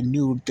respect it, they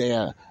knew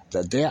that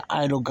their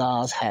idol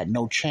gods had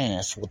no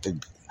chance with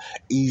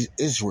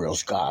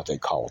Israel's God, they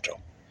called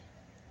him.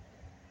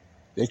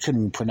 They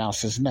couldn't even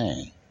pronounce his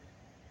name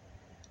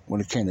when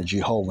it came to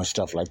Jehovah and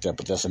stuff like that,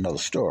 but that's another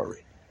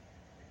story.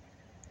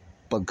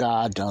 But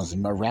God does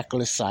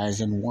miraculous signs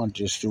and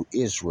wonders through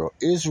Israel.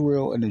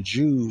 Israel and the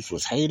Jews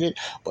was hated,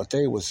 but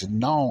they was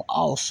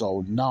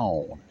also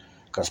known,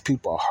 because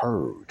people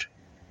heard,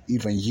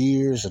 even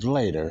years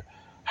later,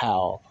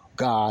 how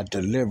God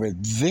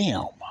delivered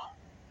them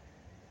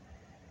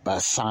by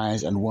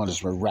signs and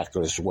wonders,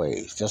 miraculous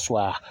ways. That's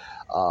why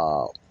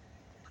I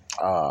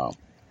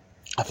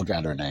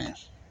forgot her name.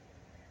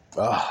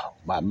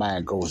 My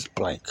mind goes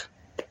blank.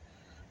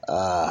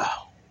 Well,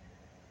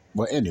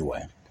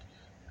 anyway.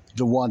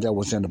 The one that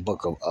was in the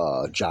book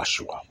of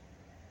Joshua,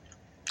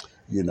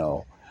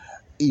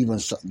 even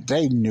so,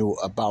 they knew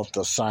about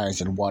the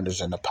signs and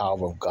wonders and the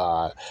power of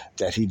God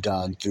that he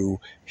done through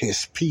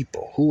his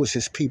people. Who was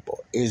his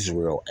people?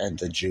 Israel and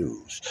the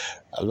Jews.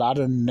 A lot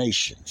of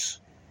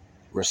nations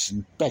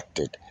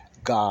respected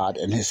God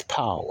and his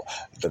power.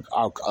 The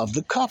Ark of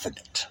the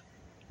Covenant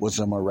was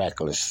a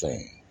miraculous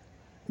thing,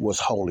 was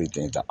holy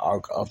thing, the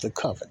Ark of the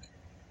Covenant.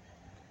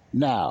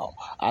 Now,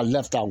 I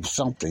left out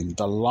something,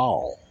 the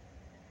law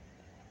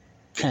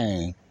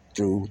came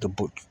through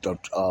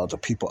the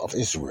people of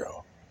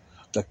Israel.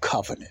 The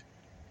covenant,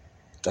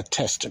 the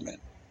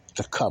testament,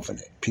 the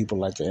covenant, people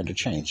like to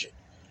interchange it,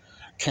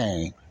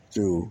 came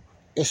through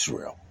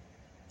Israel.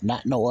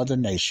 Not no other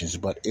nations,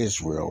 but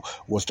Israel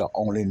was the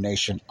only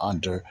nation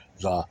under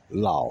the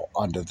law,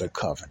 under the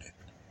covenant.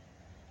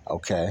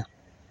 Okay?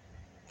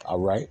 All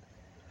right?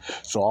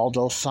 So all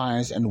those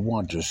signs and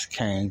wonders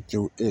came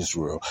through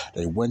Israel.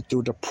 They went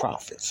through the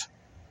prophets.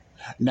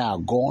 Now,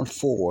 going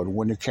forward,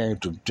 when it came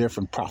to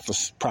different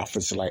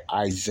prophets like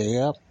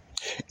Isaiah,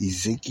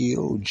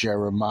 Ezekiel,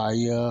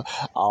 Jeremiah,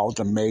 all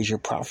the major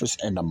prophets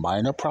and the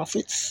minor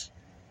prophets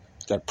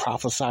that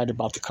prophesied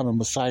about the coming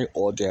Messiah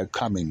or their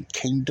coming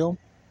kingdom.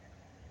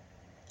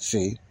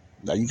 See,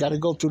 now you got to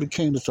go through the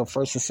kingdoms of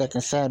 1st and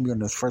 2nd Samuel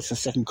and the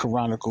 1st and 2nd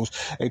Chronicles.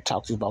 It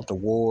talks about the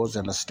wars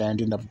and the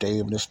standing of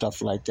David and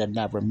stuff like that.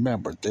 Now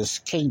remember, this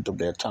kingdom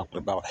they're talking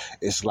about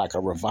is like a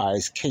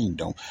revised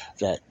kingdom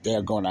that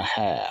they're going to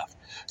have.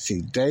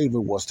 See, David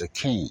was the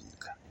king,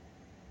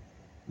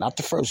 not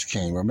the first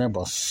king.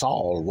 Remember,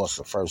 Saul was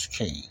the first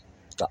king,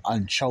 the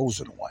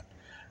unchosen one.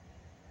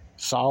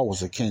 Saul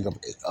was the king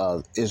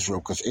of Israel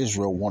because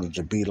Israel wanted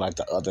to be like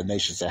the other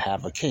nations that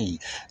have a king.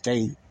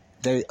 They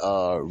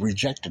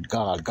rejected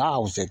God. God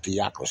was their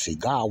theocracy.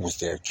 God was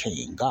their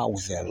king. God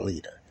was their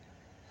leader.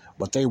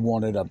 But they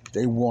wanted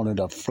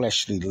a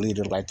fleshly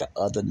leader like the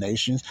other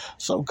nations.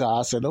 So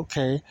God said,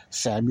 okay,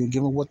 Samuel,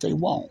 give them what they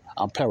want.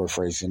 I'm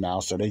paraphrasing now.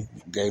 So they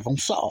gave him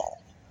Saul.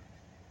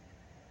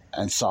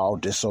 And Saul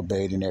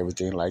disobeyed and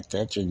everything like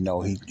that.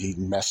 He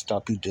messed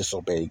up. He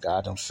disobeyed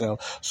God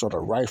himself. So the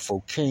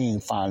rightful king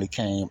finally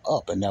came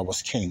up, and that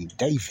was King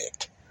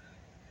David.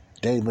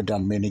 David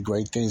done many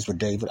great things, but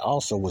David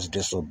also was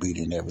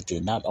disobedient and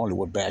everything. Not only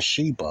with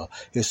Bathsheba,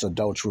 his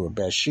adultery with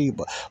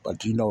Bathsheba,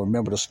 but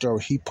remember the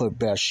story, he put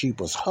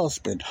Bathsheba's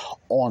husband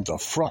on the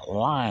front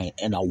line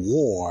in a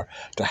war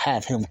to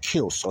have him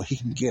killed so he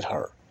can get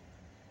her.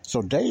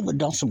 So David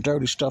done some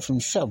dirty stuff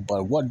himself,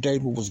 but what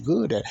David was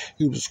good at,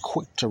 he was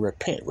quick to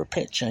repent.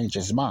 Repent changed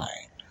his mind.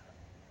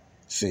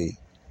 See,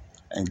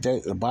 And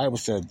the Bible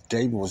said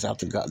David was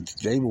after God.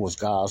 David was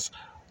God's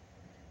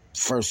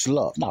first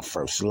love, not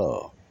first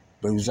love,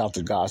 but he was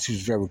after God's. He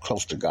was very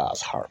close to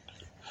God's heart.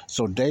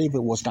 So David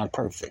was not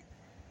perfect,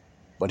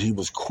 but he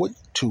was quick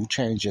to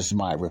change his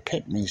mind.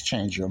 Repent means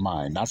change your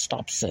mind, not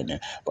stop sinning,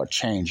 but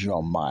change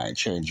your mind,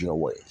 change your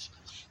ways.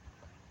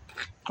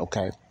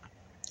 Okay?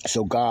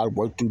 So God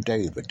worked through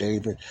David.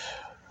 David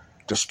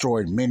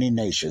destroyed many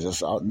nations.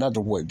 That's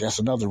another way. That's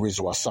another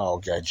reason why Saul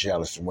got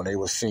jealous. When they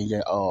were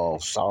singing, "Oh,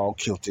 Saul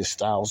killed his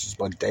thousands,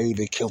 but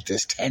David killed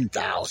his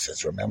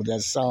 10,000s." Remember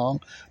that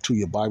song to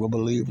your Bible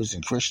believers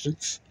and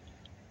Christians?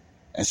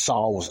 And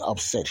Saul was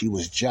upset. He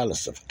was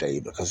jealous of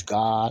David because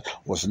God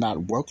was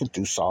not working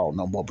through Saul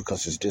no more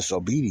because of his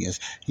disobedience.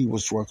 He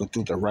was working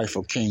through the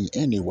rightful king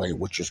anyway,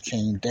 which was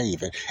King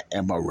David,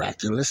 in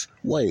miraculous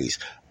ways.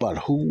 But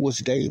who was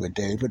David?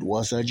 David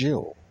was a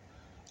Jew.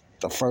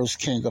 The first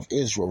king of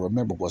Israel,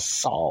 remember, was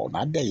Saul,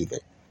 not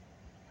David.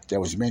 There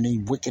was many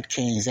wicked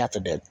kings after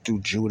that through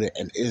Judah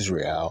and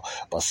Israel,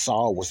 but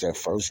Saul was their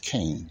first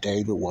king.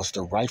 David was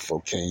the rightful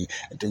king,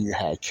 and then you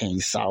had King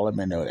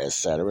Solomon,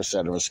 etc.,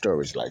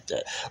 stories like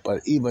that.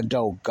 But even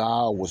though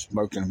God was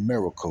working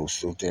miracles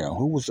through them,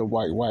 who was the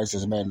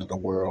wisest man in the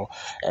world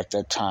at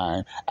that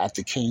time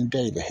after King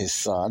David? His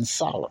son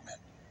Solomon.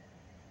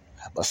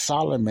 But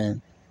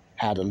Solomon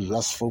had a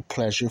lustful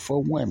pleasure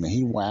for women.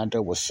 He wound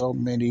up with so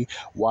many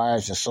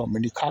wives and so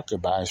many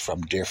concubines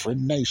from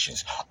different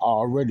nations,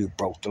 already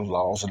broke the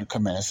laws and the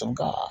commands of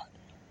God.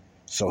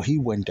 So he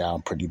went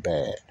down pretty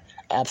bad.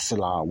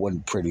 Absalom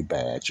went pretty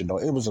bad. You know,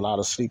 it was a lot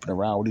of sleeping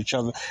around with each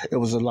other. It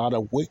was a lot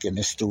of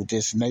wickedness through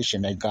this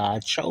nation that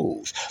God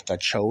chose, the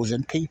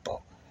chosen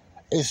people,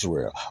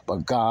 Israel.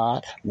 But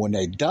God, when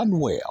they done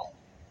well,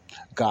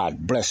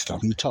 God blessed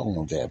them. He told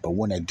them that. But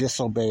when they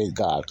disobeyed,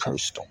 God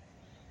cursed them.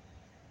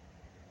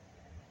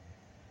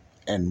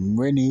 In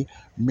many,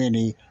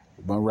 many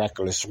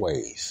miraculous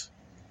ways.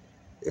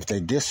 If they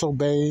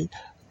disobeyed,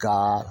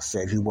 God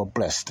said he would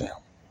bless them.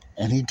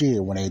 And he did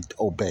when they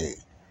obeyed.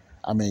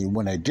 I mean,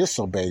 when they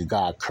disobeyed,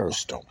 God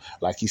cursed them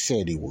like he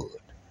said he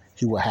would.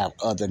 He would have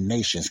other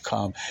nations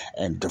come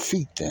and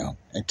defeat them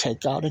and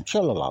take out and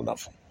kill a lot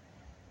of them.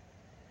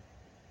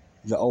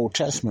 The Old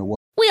Testament was.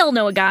 We all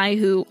know a guy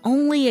who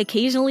only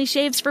occasionally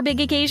shaves for big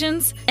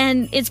occasions,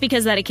 and it's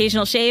because that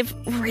occasional shave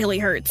really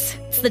hurts.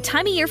 It's the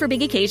time of year for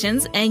big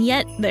occasions, and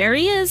yet there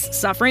he is,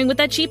 suffering with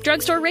that cheap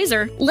drugstore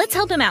razor. Let's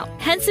help him out.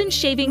 Henson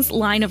Shaving's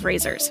line of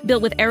razors,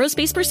 built with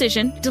aerospace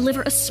precision,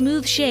 deliver a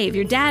smooth shave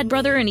your dad,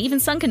 brother, and even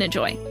son can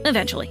enjoy,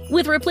 eventually.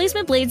 With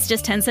replacement blades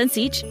just 10 cents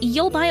each,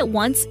 you'll buy it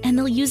once, and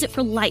they'll use it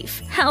for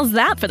life. How's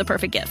that for the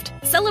perfect gift?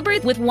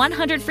 Celebrate with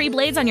 100 free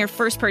blades on your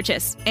first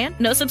purchase, and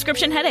no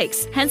subscription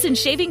headaches.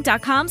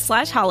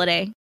 HensonShaving.com/holiday.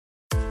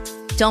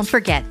 Don't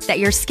forget that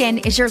your skin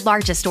is your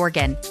largest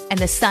organ, and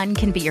the sun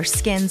can be your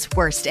skin's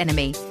worst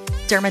enemy.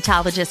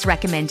 Dermatologist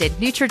recommended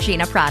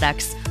Neutrogena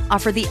products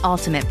offer the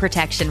ultimate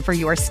protection for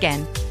your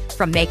skin.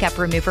 From makeup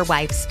remover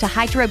wipes to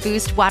Hydro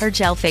Boost Water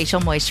Gel Facial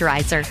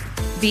Moisturizer,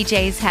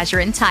 BJ's has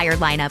your entire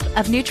lineup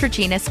of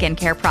Neutrogena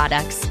skincare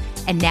products.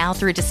 And now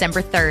through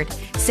December 3rd,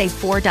 save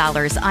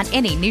 $4 on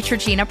any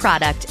Neutrogena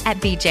product at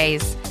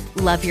BJ's.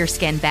 Love your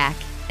skin back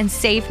and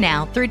save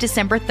now through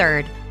December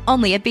 3rd,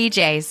 only at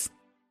BJ's.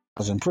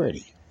 Wasn't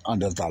pretty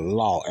under the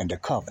law and the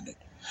covenant.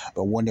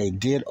 But when they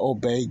did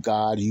obey,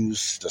 God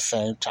used the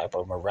same type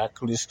of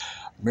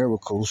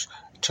miracles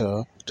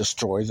to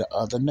destroy the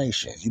other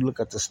nations. You look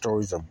at the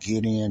stories of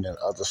Gideon and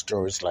other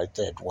stories like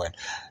that, when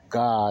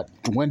God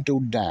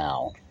dwindled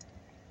down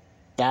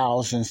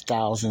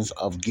thousands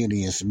of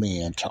Gideon's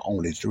men to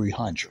only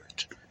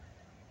 300.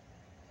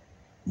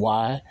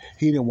 Why?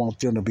 He didn't want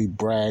them to be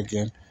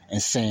bragging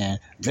and saying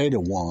they the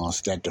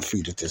ones that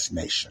defeated this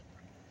nation.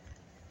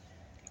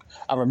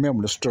 I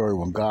remember the story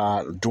when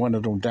God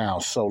dwindled them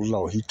down so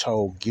low, he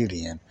told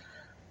Gideon,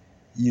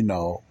 you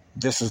know,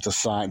 this is the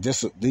sign,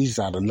 these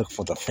are to look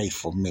for the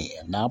faithful men.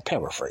 Now I'm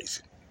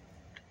paraphrasing.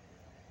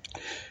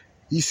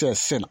 He said,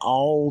 send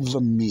all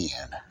the men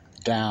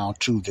down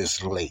to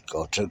this lake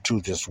or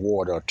to this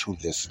water or to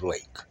this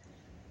lake.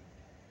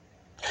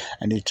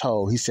 And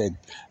he said,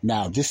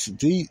 now this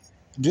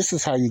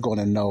is how you're going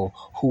to know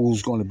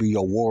who's going to be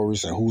your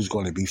warriors and who's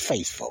going to be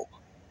faithful.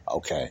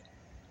 Okay.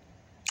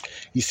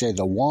 He said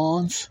the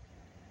ones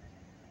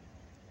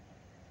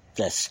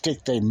that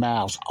stick their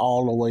mouths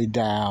all the way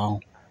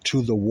down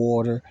to the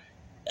water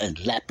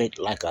and lap it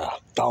like a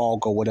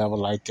dog or whatever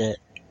like that,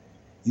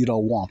 you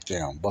don't want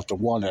them. But the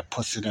one that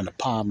puts it in the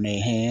palm of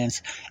their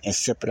hands and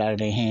sip it out of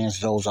their hands,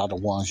 those are the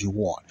ones you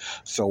want.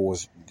 So it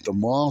was the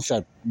ones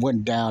that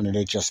went down and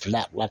they just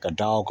lapped like a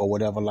dog or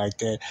whatever like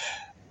that,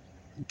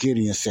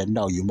 Gideon said,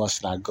 no, you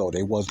must not go.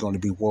 They wasn't going to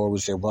be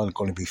warriors. They wasn't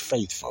going to be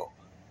faithful.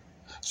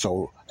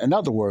 So, in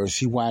other words,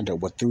 he wound up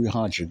with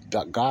 300.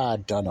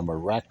 God done a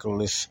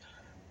miraculous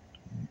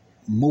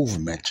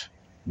movement,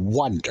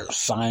 wonders,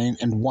 sign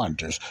and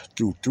wonders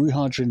through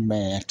 300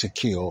 men to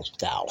kill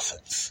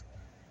thousands.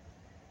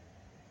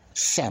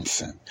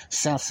 Samson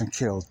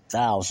killed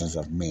thousands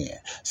of men.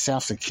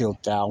 Samson killed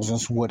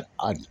thousands with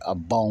a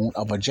bone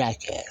of a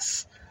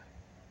jackass.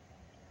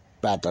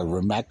 by the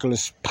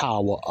miraculous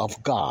power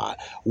of God.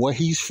 Where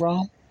he's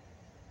from?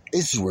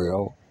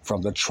 Israel,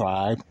 from the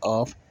tribe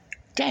of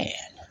Dan.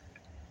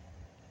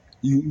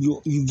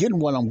 You getting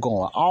what I'm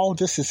going? All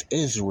this is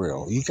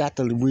Israel. You got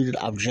to read it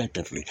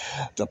objectively.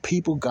 The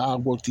people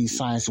God worked these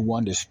signs and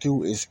wonders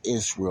through is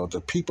Israel. The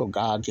people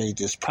God gave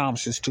these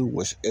promises to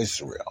was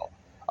Israel.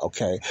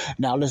 Okay,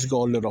 now let's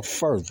go a little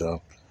further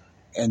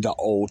in the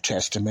Old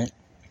Testament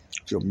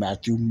to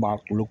Matthew,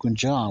 Mark, Luke, and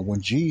John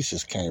when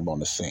Jesus came on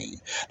the scene.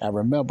 Now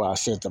remember, I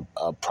said the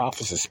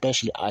prophets,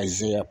 especially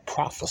Isaiah,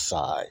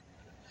 prophesied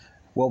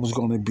what was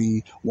going to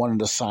be one of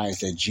the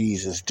signs that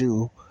Jesus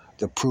do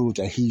to prove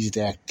that he's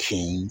that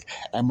king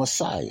and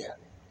Messiah.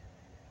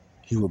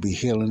 He will be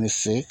healing the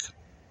sick,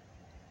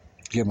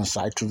 giving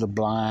sight to the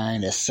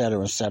blind,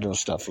 etc.,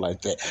 stuff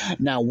like that.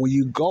 Now, when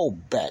you go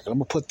back, I'm going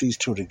to put these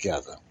two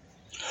together.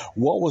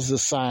 What was the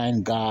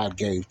sign God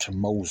gave to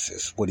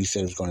Moses, what he said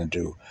he was going to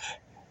do?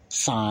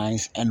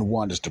 Signs and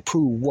wonders to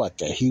prove what?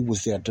 That he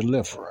was their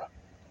deliverer.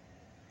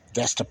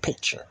 That's the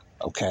picture,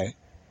 okay?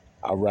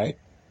 All right?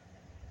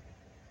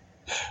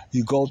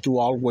 You go through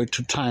all the way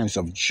to times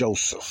of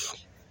Joseph.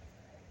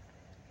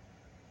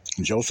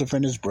 Joseph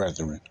and his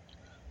brethren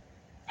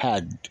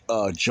had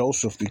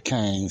Joseph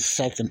became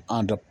second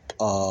under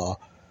the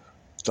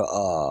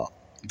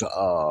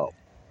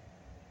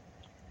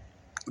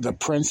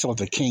prince or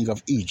the king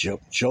of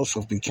Egypt.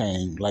 Joseph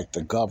became like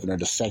the governor,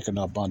 the second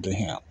up under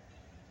him.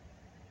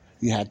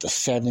 You had the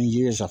 7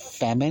 years of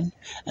famine,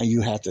 and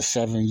you had the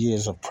 7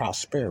 years of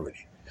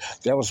prosperity.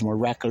 There was a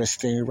miraculous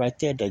thing right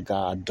there that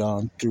God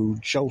done through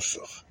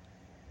Joseph.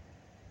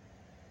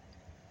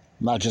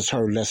 I just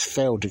heard Les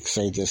Feldick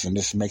say this, and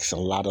this makes a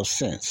lot of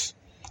sense.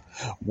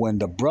 When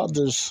the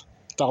brothers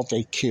thought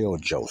they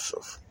killed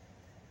Joseph,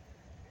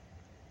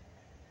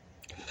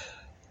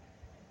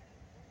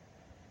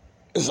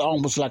 it's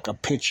almost like a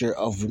picture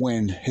of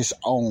when his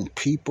own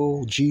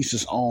people,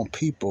 Jesus' own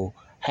people,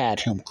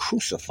 had him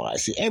crucified.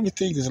 See,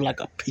 everything is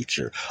like a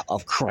picture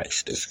of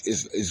Christ.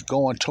 It's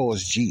going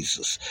towards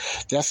Jesus.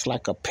 That's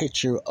like a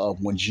picture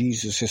of when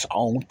Jesus, his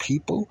own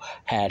people,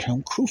 had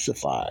him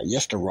crucified.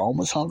 Yes, the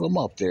Romans hung him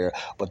up there,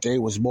 but they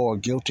was more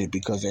guilty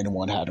because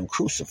anyone had him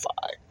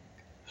crucified.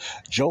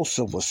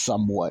 Joseph was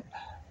somewhat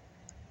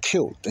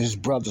killed. His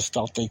brothers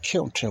thought they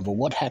killed him, but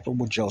what happened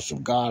with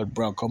Joseph? God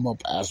brought him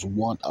up as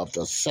one of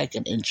the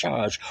second in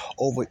charge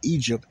over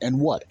Egypt and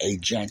what? A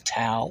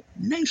Gentile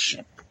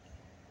nation.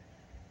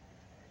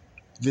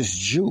 This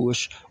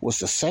Jewish was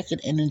the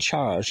second in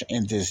charge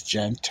in this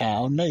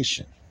Gentile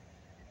nation.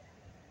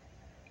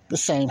 The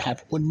same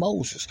happened with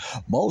Moses.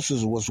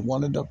 Moses was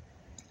one of the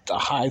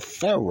high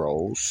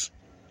pharaohs,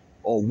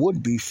 or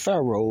would-be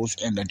pharaohs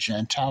in the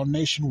Gentile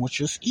nation,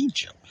 which is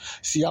Egypt.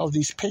 See all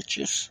these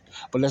pictures?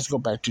 But let's go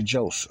back to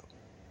Joseph.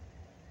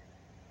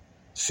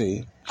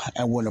 See?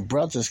 And when the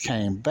brothers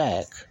came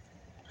back,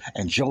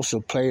 and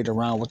Joseph played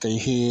around with their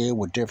head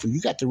with different...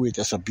 You got to read.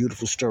 That's a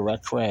beautiful story. I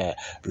cried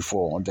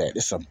before on that.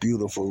 It's a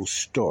beautiful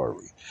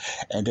story.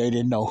 And they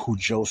didn't know who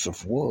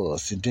Joseph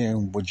was. And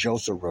then when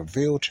Joseph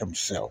revealed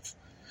himself,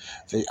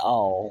 they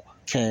all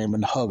came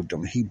and hugged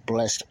him. He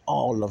blessed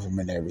all of them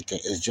and everything.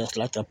 It's just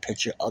like a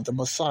picture of the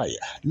Messiah.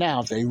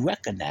 Now, they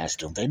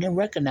recognized him. They didn't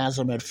recognize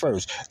him at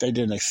first. They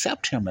didn't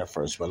accept him at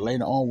first. But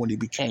later on, when he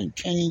became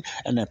king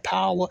and in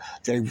power,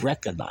 they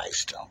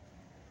recognized him.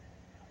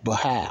 But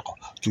how?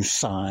 Through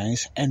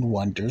signs and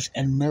wonders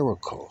and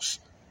miracles.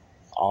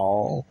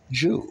 All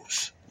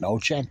Jews, no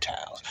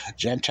Gentiles.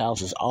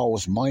 Gentiles is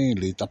always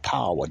mainly the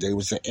power. They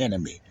was the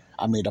enemy.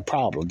 The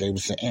problem. They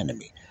was the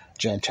enemy.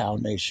 Gentile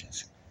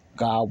nations.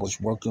 God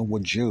was working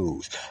with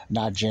Jews,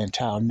 not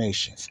Gentile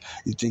nations.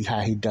 You think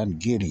how he done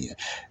Gideon.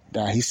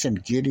 Now, he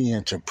sent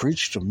Gideon to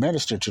preach, to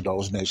minister to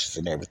those nations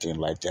and everything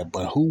like that.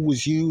 But who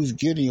was used?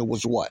 Gideon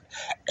was what?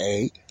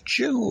 A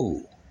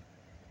Jew.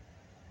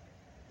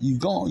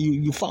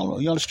 You follow,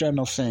 you understand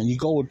what I'm saying? You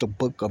go with the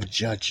book of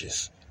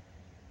Judges.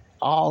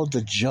 All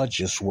the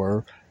judges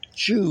were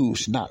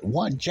Jews, not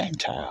one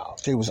Gentile.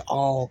 They was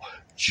all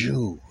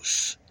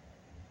Jews.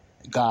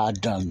 God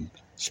done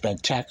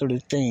spectacular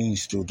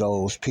things through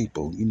those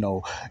people.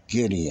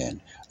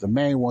 Gideon. The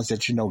main ones that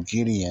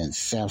Gideon,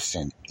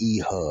 Samson,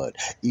 Ehud,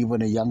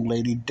 even the young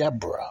lady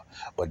Deborah.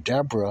 But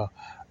the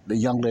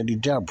young lady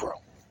Deborah,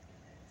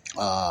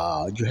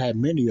 you had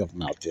many of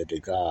them out there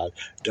that God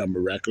done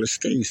miraculous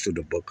things through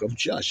the book of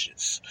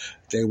Judges.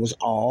 They was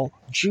all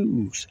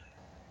Jews,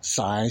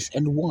 signs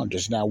and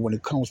wonders. Now, when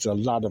it comes to a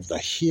lot of the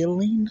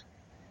healing,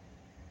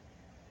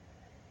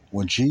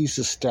 when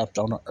Jesus stepped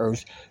on the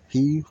earth,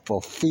 he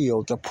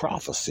fulfilled the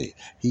prophecy.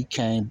 He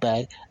came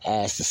back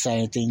as the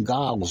same thing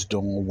God was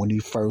doing when he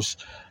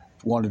first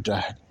wanted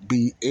to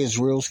be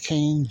Israel's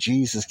king.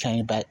 Jesus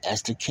came back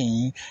as the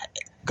king,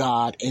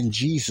 God and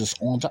Jesus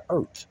on the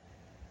earth.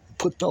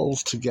 Put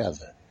those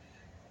together.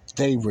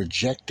 They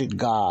rejected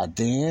God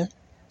then.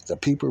 The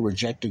people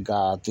rejected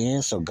God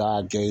then, so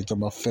God gave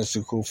them a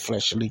physical,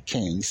 fleshly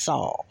king,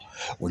 Saul.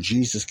 When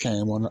Jesus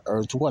came on the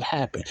earth, what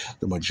happened?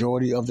 The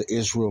majority of the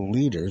Israel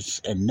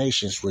leaders and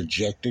nations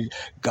rejected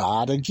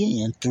God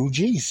again through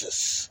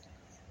Jesus.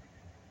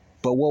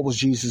 But what was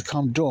Jesus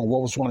come doing?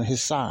 What was one of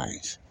his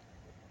signs?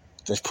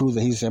 That proved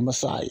that he's the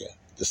Messiah.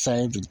 The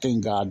same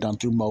thing God done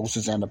through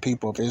Moses and the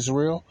people of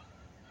Israel.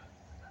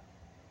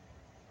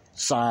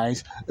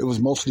 Signs. It was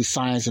mostly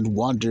signs and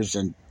wonders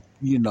and,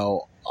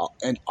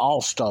 and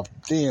all stuff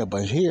there.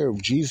 But here,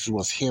 Jesus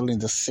was healing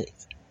the sick,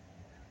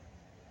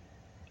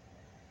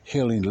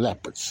 healing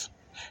lepers,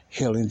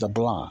 healing the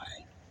blind.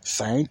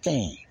 Same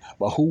thing.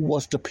 But who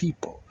was the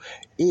people?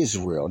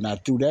 Israel. Now,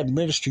 through that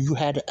ministry, you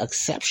had the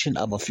exception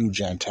of a few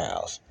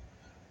Gentiles.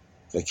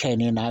 The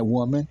Canaanite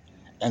woman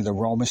and the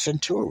Roman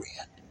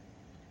centurion.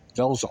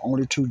 Those are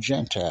only two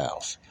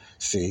Gentiles.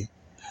 See?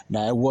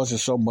 Now, it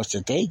wasn't so much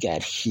that they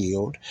got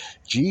healed.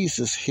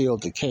 Jesus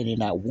healed the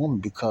Canaanite woman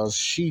because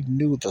she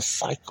knew the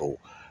cycle,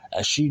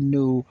 and she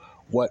knew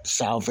what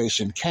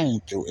salvation came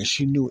through, and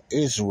she knew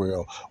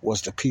Israel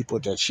was the people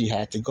that she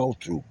had to go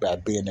through by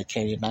being a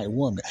Canaanite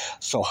woman.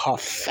 So her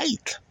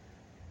faith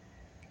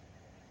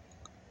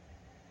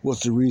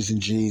was the reason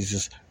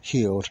Jesus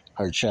healed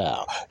her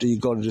child. Then you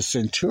go to the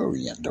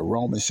centurion, the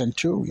Roman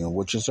centurion,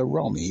 which is a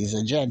Roman. He's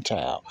a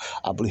Gentile.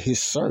 I believe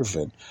his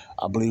servant,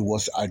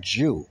 was a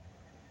Jew.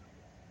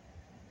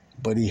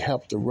 But he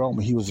helped the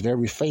Roman. He was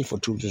very faithful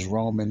to this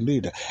Roman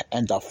leader.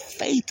 And the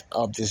faith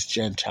of this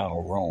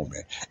Gentile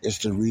Roman is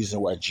the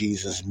reason why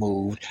Jesus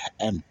moved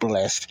and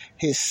blessed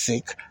his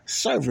sick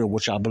servant,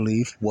 which I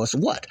believe was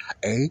what?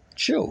 A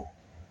Jew.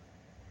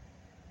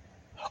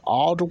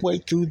 All the way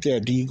through there,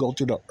 do you go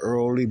through the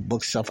early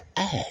books of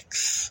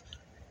Acts?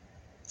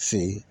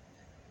 See,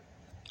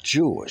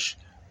 Jewish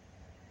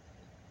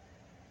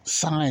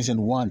signs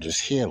and wonders,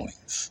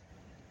 healings.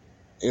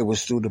 It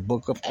was through the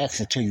book of Acts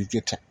until you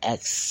get to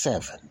Acts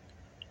 7.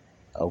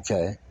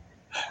 Okay?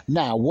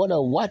 Now,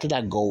 why did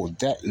I go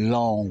that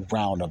long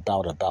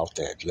roundabout about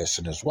that,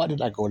 listeners? Why did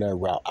I go that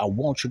route? I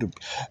want you to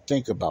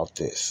think about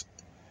this.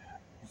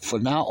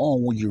 From now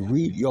on, when you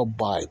read your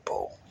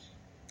Bible,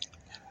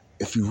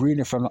 if you read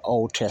it from the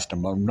Old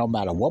Testament, no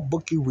matter what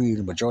book you read,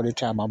 the majority of the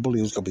time I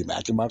believe it's going to be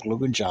Matthew, Mark,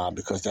 Luke, and John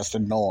because that's the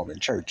norm in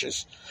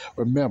churches.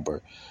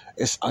 Remember,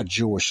 it's a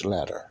Jewish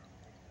letter.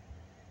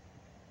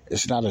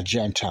 It's not a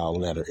Gentile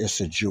letter. It's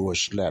a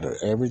Jewish letter.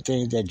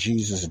 Everything that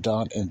Jesus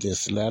done in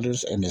these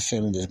letters and his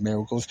healing, his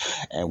miracles,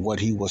 and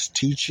what he was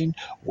teaching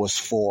was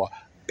for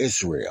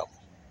Israel,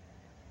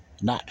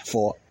 not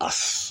for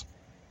us.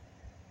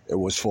 It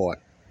was for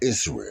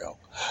Israel.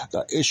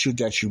 The issue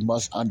that you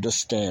must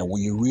understand,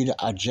 when you read an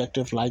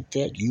adjective like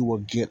that, you will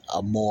get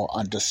a more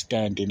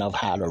understanding of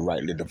how to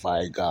rightly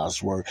divide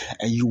God's word,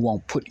 and you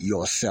won't put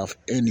yourself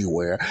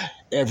everywhere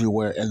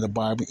in the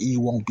Bible. You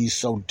won't be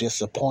so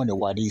disappointed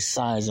why these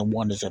signs and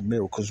wonders and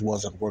miracles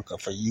wasn't working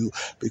for you,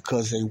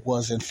 because they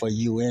wasn't for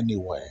you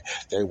anyway.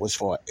 They was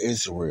for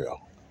Israel,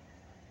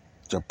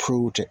 to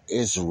prove to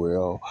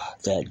Israel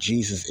that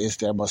Jesus is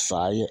their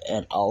Messiah,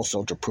 and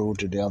also to prove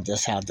to them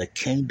that's how the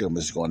kingdom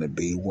is going to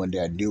be when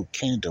their new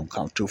kingdom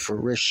comes to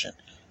fruition.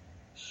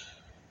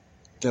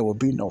 There will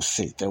be no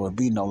sick, there will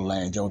be no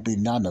lame, there will be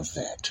none of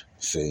that.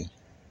 See?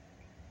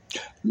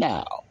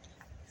 Now,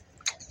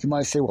 you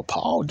might say, well,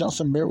 Paul done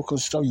some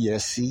miracles stuff.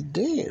 Yes, he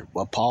did.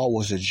 But Paul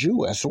was a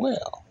Jew as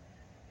well.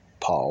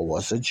 Paul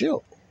was a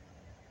Jew.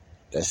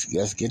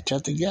 Let's get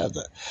that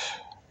together.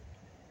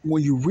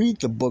 When you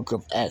read the book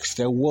of Acts,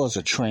 there was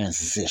a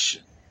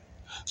transition.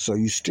 So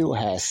you still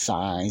had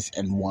signs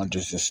and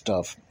wonders and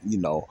stuff,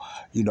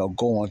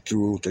 going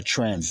through the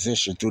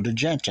transition through the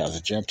Gentiles.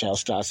 The Gentiles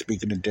started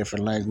speaking in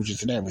different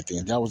languages and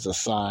everything. That was a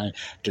sign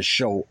to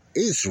show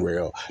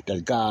Israel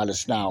that God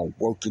is now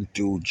working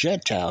through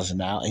Gentiles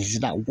now, and he's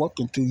not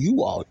working through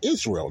you all,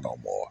 Israel, no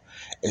more.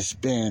 It's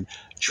been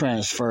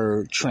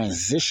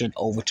transitioned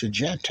over to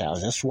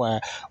Gentiles. That's why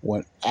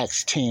when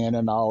Acts 10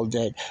 and all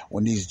that,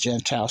 when these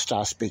Gentiles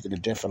start speaking a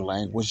different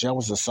language, that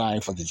was a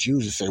sign for the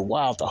Jews to say,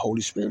 wow, the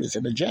Holy Spirit is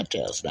in the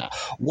Gentiles now.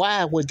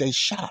 Why were they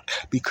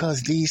shocked?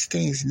 Because these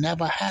things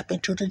never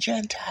happened to the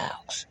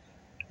Gentiles.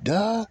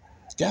 Duh.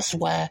 That's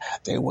why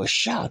they were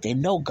shocked. They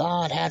know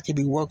God had to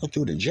be working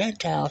through the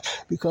Gentiles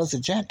because the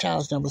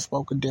Gentiles never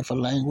spoken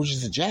different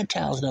languages. The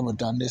Gentiles never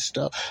done this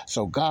stuff.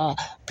 So God,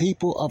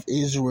 people of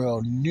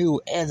Israel knew,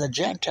 and the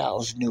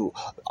Gentiles knew,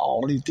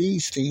 all of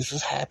these things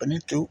was happening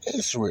through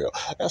Israel.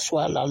 That's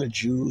why a lot of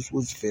Jews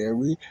was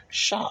very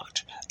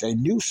shocked. They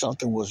knew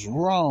something was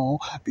wrong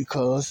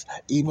because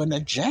even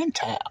the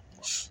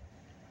Gentiles.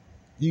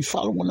 You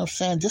follow what I'm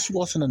saying? This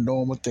wasn't a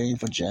normal thing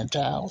for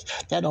Gentiles.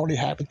 That only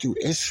happened through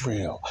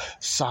Israel.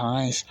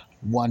 Signs,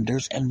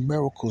 wonders, and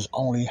miracles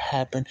only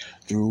happened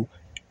through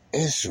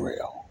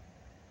Israel.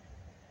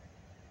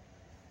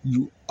 I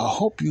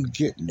hope you're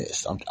getting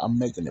this. I'm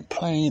making it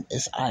plain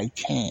as I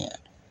can.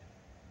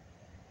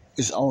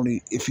 It's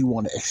only if you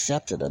want to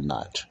accept it or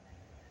not.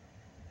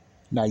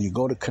 Now you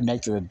go to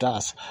connect the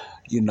dots,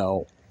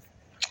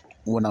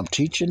 when I'm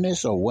teaching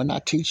this, or when I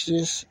teach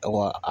this,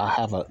 or I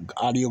have an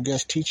audio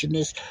guest teaching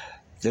this,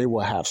 they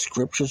will have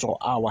scriptures, or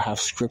I will have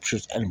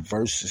scriptures and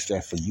verses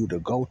there for you to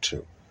go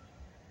to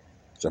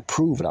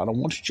prove it. I don't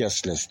want you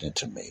just listening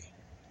to me.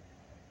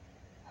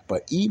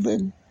 But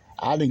even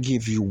I didn't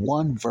give you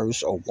one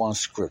verse or one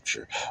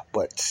scripture,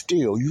 but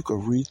still you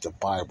could read the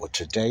Bible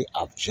today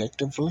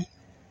objectively.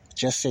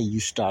 Just say you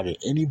started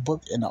any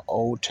book in the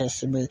Old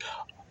Testament,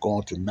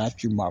 going through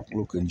Matthew, Mark,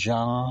 Luke, and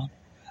John.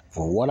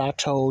 For what I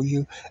told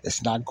you,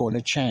 it's not going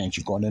to change.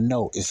 You're going to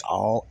know it's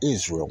all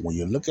Israel. When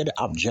you look at it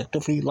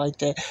objectively like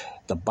that,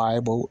 the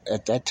Bible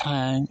at that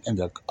time and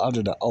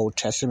under the Old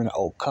Testament, the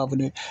Old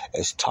Covenant,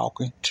 is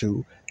talking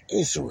to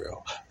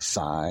Israel.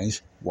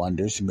 Signs,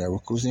 wonders,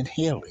 miracles, and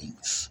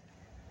healings.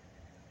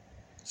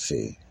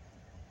 See,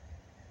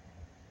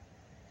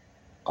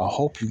 I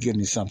hope you're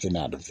getting something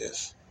out of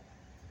this.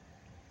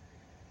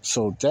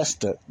 So that's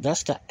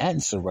the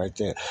answer right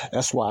there.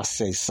 That's why I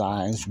say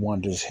signs,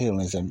 wonders,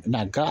 healings. And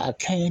now God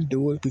can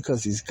do it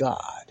because he's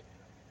God.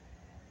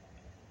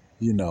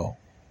 You know,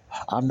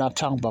 I'm not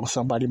talking about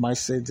somebody might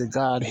say that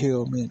God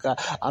healed me. God,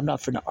 I'm not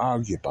finna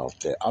argue about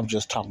that. I'm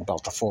just talking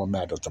about the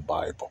format of the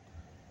Bible.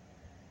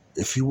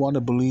 If you want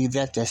to believe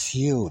that, that's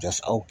you. That's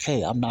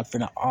okay. I'm not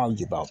finna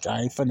argue about that.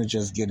 I ain't finna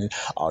just get it,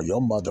 oh,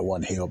 your mother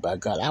wasn't healed by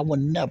God. I would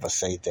never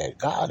say that.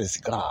 God is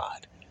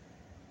God.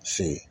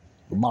 See?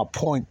 My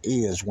point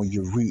is, when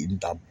you're reading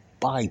the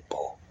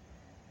Bible,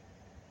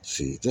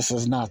 see, this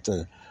is not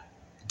to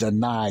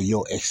deny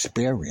your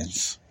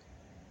experience,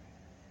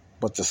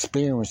 but the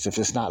experience, if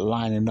it's not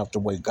lining up the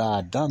way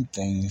God done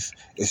things,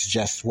 it's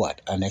just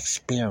what? An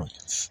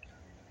experience.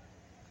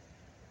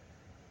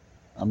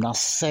 I'm not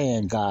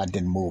saying God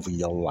didn't move in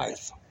your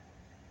life.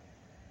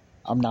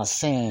 I'm not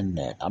saying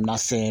that. I'm not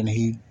saying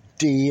he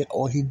did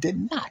or he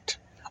did not.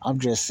 I'm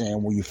just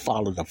saying, when you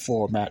follow the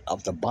format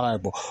of the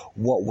Bible,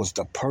 what was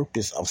the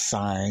purpose of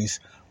signs,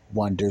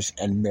 wonders,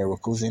 and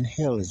miracles and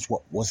healings?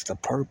 What was the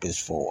purpose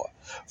for?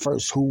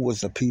 First, who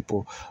was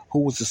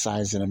the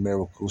signs and the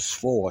miracles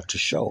for? To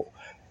show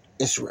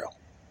Israel.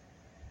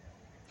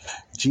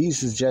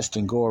 Jesus just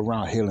didn't go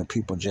around healing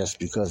people just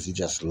because he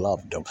just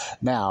loved them.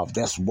 Now,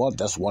 that's one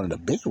of the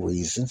big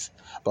reasons.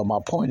 But my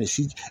point is,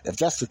 if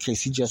that's the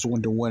case, he just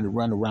wanted to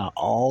run around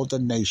all the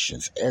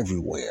nations,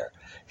 everywhere,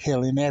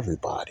 healing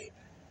everybody.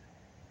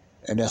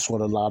 And that's what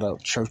a lot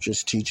of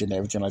churches teach and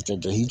everything like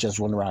that he just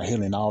went around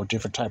healing all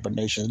different type of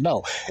nations.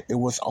 No, it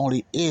was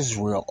only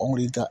Israel.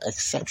 Only the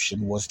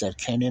exception was that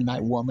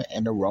Canaanite woman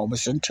and the Roman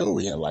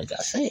centurion, like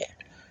I said.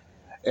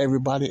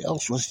 Everybody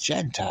else was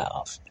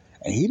Gentiles.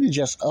 And he didn't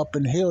just up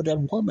and heal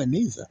that woman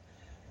either.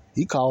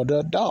 He called her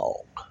a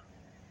dog.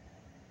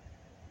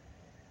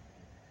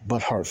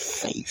 But her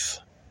faith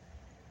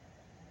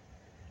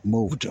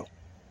moved him.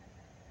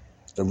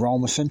 The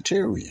Roman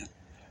centurion.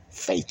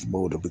 Faith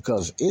moved him,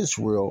 because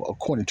Israel,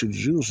 according to the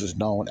Jews, is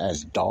known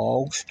as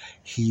dogs,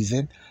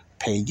 heathen,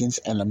 pagans,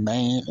 and the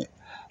main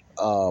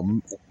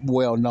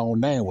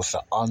well-known name was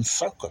the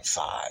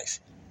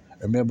uncircumcised.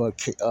 Remember,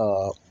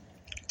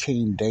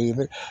 King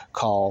David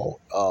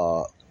called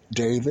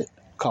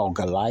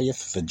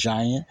Goliath the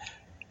giant,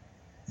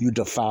 "You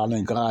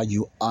defiling God,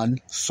 you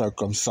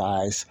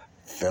uncircumcised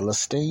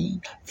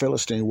Philistine."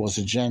 Philistine was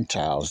the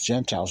Gentiles.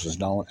 Gentiles was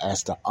known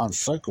as the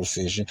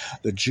uncircumcision.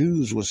 The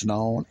Jews was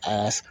known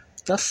as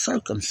the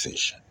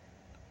circumcision.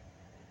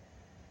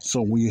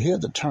 So when you hear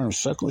the term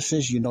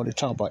circumcision, you know they're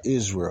talking about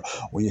Israel.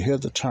 When you hear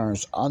the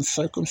terms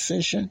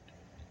uncircumcision,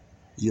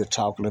 you're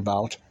talking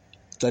about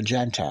the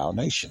Gentile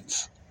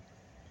nations.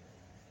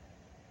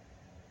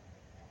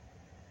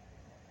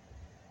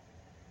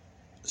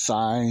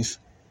 Signs,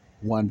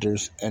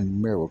 wonders,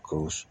 and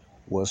miracles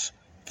was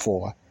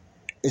for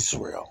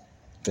Israel.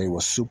 They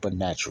were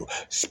supernatural.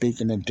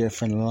 Speaking in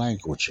different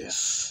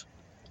languages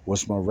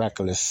was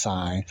miraculous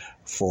sign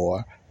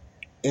for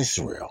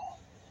Israel.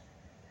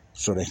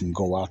 So they can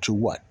go out to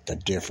what? The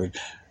different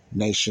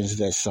nations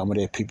that some of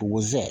their people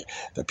was at.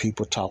 The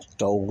people talked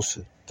those,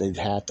 they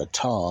had the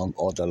tongue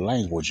or the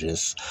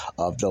languages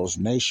of those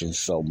nations.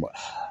 So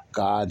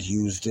God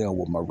used them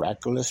with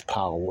miraculous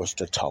powers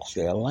to talk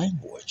their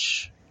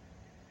language.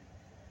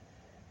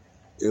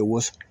 It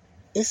was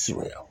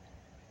Israel.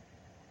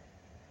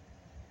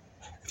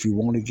 If you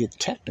want to get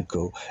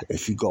technical,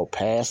 if you go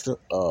past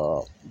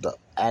the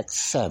Acts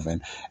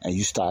 7 and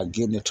you start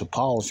getting into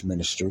Paul's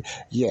ministry,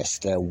 yes,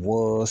 there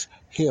was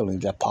healing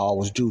that Paul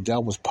was doing.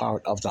 That was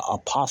part of the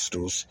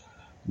apostles'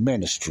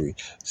 ministry,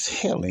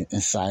 healing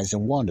and signs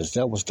and wonders.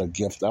 That was the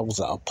gift. That was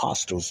the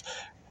apostles'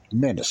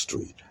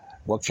 ministry.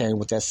 What came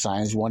with that?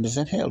 Signs, wonders,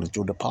 and healing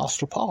through the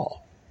apostle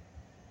Paul.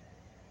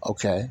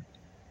 Okay,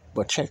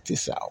 but check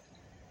this out.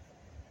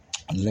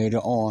 Later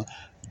on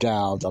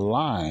down the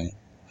line,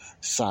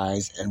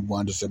 signs and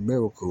wonders and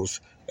miracles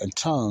and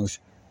tongues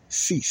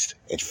ceased.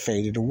 It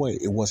faded away.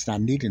 It was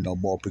not needed no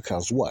more,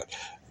 because what?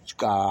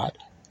 God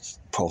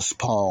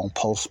postponed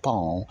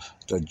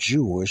the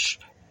Jewish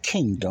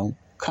kingdom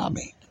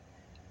coming.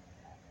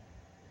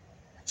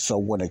 So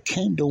when the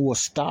kingdom was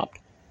stopped,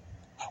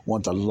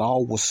 when the law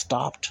was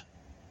stopped,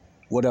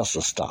 what else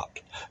was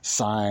stopped?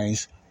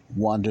 Signs,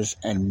 wonders,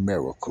 and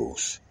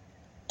miracles.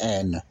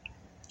 And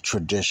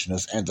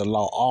traditions, and the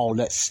law, all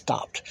that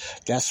stopped.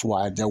 That's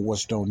why there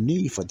was no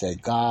need for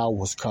that. God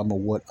was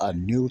coming with a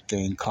new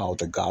thing called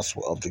the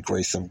gospel of the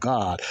grace of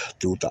God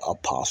through the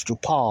Apostle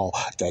Paul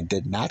that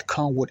did not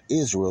come with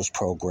Israel's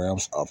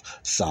programs of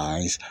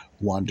signs,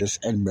 wonders,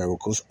 and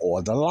miracles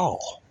or the law.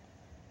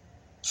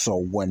 So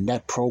when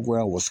that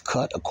program was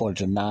cut,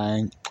 according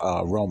to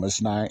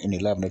Romans 9 and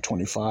 11 to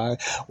 25,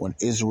 when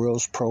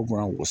Israel's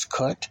program was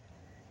cut,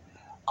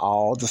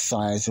 all the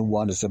signs and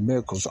wonders and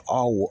miracles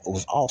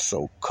was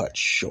also cut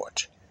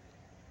short.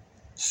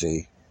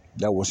 See,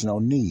 there was no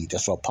need.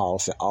 That's why Paul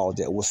said all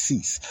that will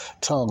cease.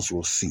 Tongues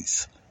will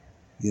cease.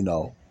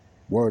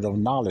 Word of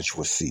knowledge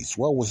will cease.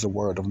 What was the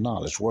word of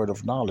knowledge? Word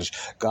of knowledge,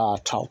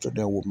 God taught to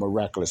them with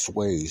miraculous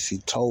ways. He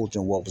told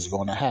them what was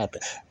going to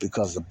happen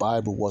because the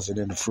Bible wasn't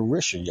in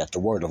fruition yet.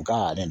 The word of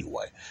God,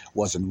 anyway,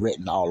 wasn't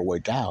written all the way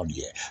down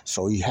yet.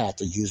 So he had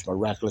to use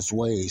miraculous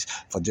ways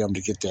for them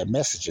to get their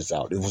messages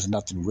out. There was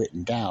nothing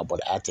written down, but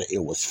after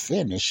it was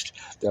finished,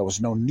 there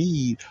was no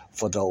need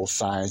for those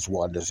signs,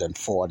 wonders, and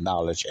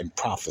foreknowledge and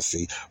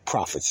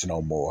prophets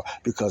no more,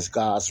 because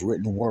God's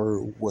written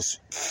word was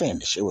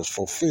finished. It was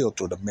fulfilled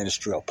through the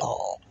ministry of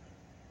Paul.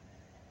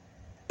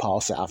 Paul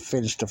said, I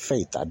finished the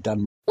faith. I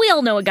done. We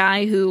all know a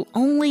guy who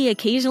only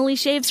occasionally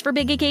shaves for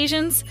big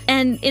occasions,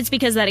 and it's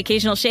because that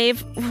occasional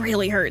shave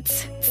really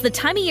hurts. It's the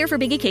time of year for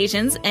big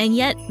occasions, and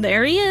yet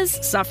there he is,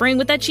 suffering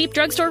with that cheap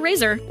drugstore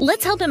razor.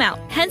 Let's help him out.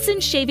 Henson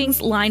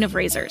Shaving's line of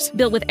razors,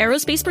 built with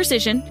aerospace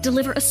precision,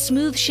 deliver a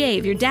smooth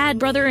shave your dad,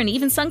 brother, and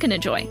even son can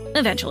enjoy,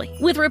 eventually.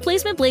 With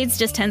replacement blades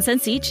just 10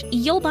 cents each,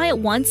 you'll buy it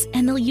once,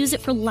 and they'll use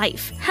it for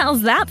life.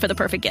 How's that for the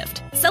perfect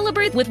gift?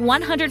 Celebrate with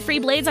 100 free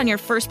blades on your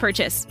first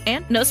purchase,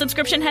 and no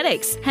subscription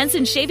headaches.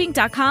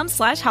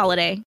 HensonShaving.com/holiday.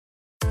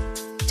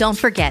 Don't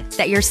forget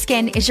that your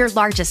skin is your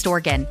largest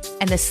organ,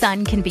 and the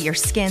sun can be your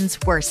skin's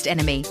worst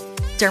enemy.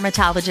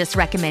 Dermatologist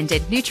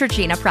recommended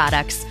Neutrogena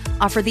products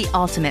offer the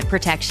ultimate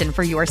protection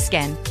for your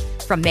skin.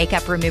 From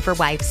makeup remover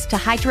wipes to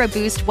Hydro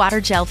Boost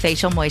Water Gel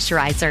Facial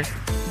Moisturizer,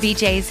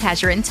 BJ's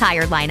has your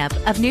entire lineup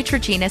of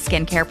Neutrogena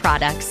skincare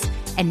products.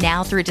 And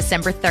now through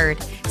December 3rd,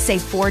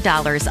 save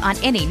 $4 on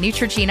any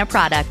Neutrogena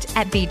product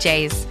at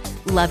BJ's.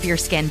 Love your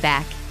skin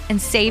back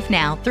and save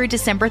now through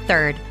December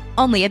 3rd,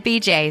 only at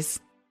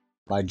BJ's.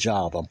 My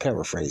job, I'm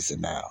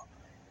paraphrasing now.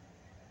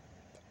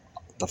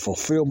 The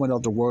fulfillment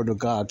of the word of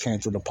God came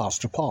through the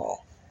Apostle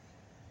Paul.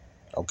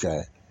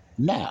 Okay.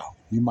 Now,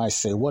 you might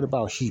say, what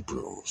about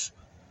Hebrews?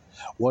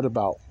 What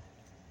about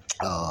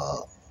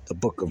the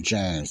book of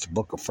James, the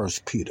book of 1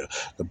 Peter,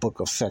 the book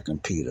of 2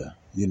 Peter,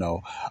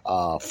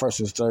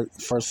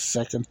 first,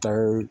 second,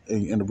 third,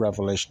 in the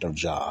Revelation of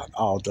John,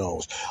 all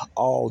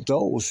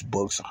those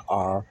books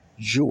are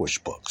Jewish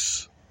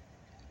books.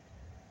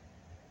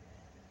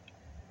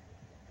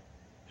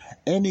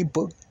 Any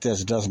book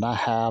that does not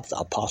have the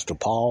Apostle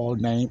Paul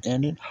name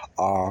in it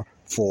are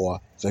for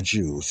the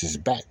Jews. It's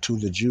back to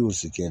the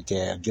Jews again.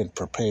 They're getting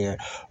prepared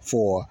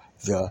for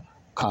the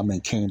coming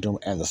kingdom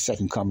and the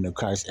second coming of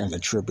Christ and the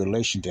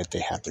tribulation that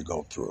they have to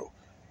go through.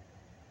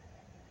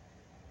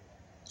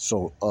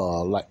 So,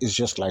 it's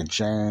just like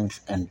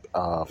James and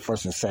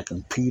 1st and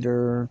 2nd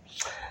Peter,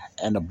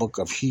 and the book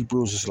of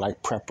Hebrews is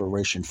like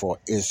preparation for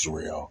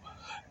Israel.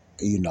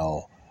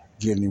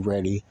 Getting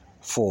ready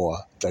for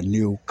the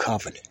new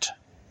covenant.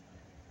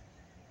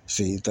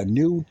 See, the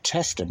New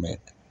Testament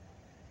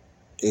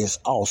is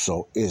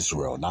also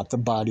Israel, not the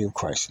body of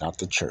Christ, not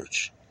the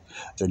church.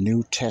 The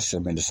New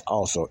Testament is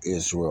also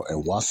Israel.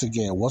 And once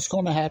again, what's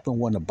going to happen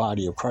when the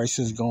body of Christ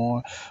is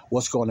gone?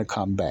 What's going to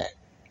come back?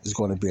 It's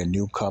going to be a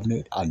new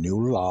covenant, a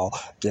new law.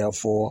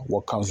 Therefore,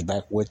 what comes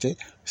back with it?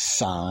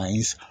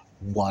 Signs,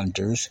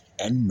 wonders,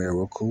 and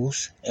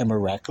miracles, and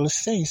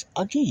miraculous things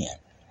again,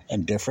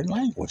 in different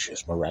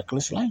languages,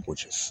 miraculous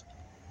languages.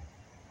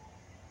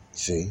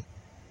 See?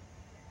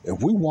 If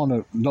we want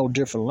to know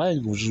different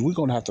languages, we're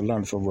going to have to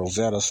learn from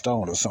Rosetta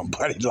Stone or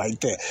somebody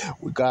like that.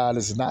 God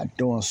is not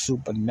doing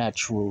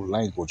supernatural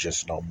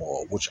languages no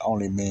more, which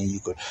only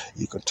means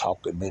you could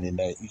talk in many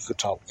you could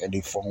talk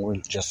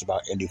just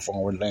about any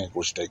foreign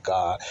language that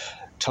God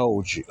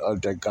told you,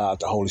 that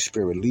God, the Holy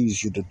Spirit,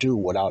 leads you to do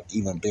without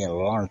even being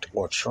learned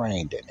or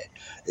trained in it.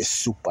 It's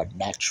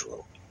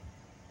supernatural.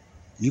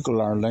 You can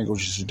learn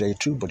languages today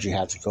too, but you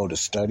have to go to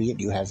study it.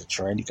 You have to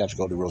train. You got to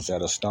go to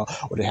Rosetta Stone,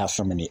 or they have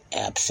so many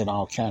apps and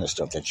all kind of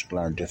stuff that you can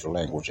learn different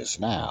languages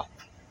now.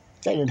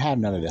 They didn't have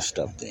none of that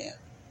stuff then.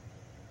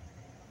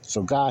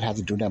 So God had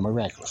to do that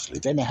miraculously.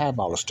 They didn't have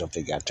all the stuff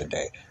they got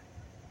today.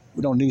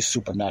 We don't need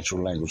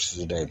supernatural languages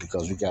today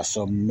because we got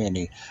so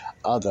many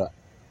other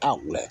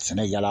outlets, and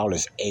they got all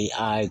this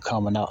AI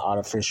coming out,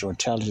 artificial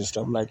intelligence,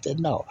 stuff like that.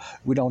 No,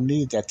 we don't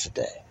need that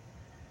today.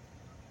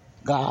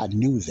 God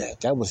knew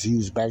that. That was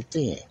used back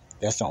then.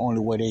 That's the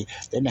only way they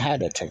didn't have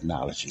that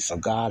technology. So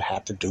God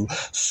had to do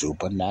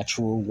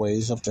supernatural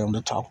ways of them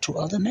to talk to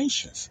other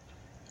nations.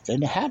 They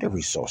didn't have the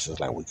resources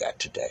like we got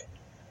today.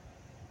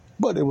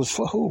 But it was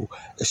for who?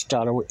 It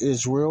started with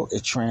Israel.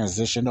 It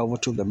transitioned over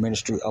to the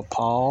ministry of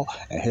Paul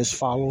and his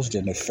followers.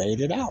 Then it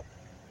faded out.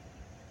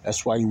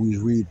 That's why we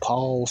read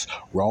Paul's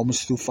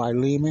Romans through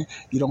Philemon.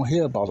 You don't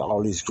hear about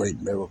all these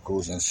great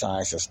miracles and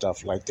signs and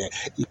stuff like that.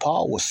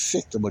 Paul was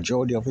sick the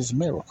majority of his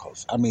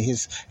miracles.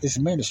 His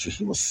ministry,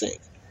 he was sick.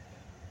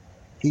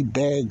 He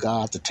begged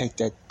God to take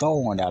that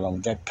thorn out of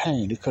him, that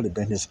pain. It could have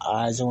been his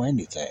eyes or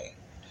anything.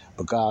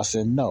 But God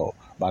said, no,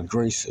 my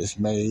grace is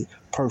made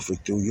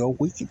perfect through your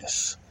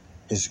weakness.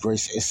 His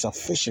grace is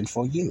sufficient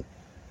for you.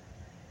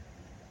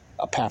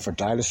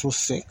 Epaphroditus was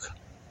sick.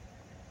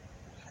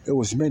 It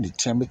was many.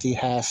 Timothy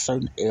had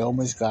certain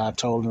ailments. God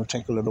told him to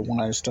take a little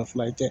wine and stuff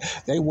like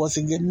that. They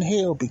wasn't getting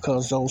healed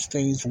because those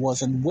things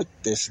wasn't with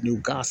this new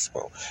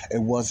gospel.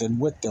 It wasn't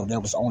with them.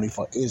 That was only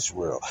for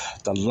Israel.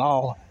 The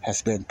law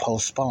has been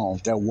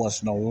postponed. There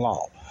was no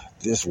law.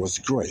 This was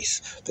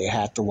grace. They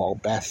had to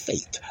walk by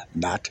faith,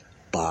 not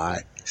by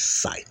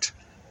sight.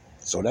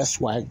 So that's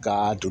why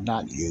God do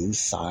not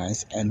use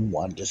signs and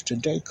wonders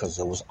today, because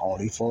it was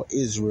only for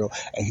Israel,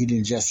 and he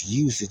didn't just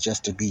use it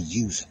just to be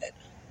using it.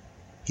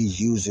 He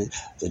used it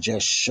to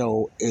just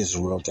show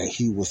Israel that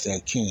he was their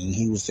king.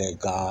 He was their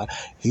God.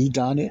 He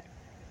done it.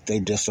 They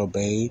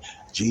disobeyed.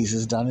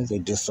 Jesus done it. They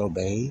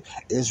disobeyed.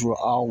 Israel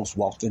always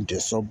walked in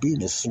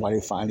disobedience. That's why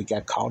they finally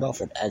got caught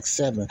off in Acts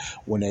 7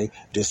 when they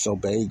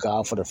disobeyed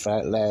God for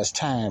the last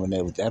time, and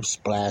they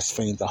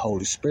blasphemed the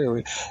Holy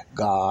Spirit.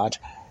 God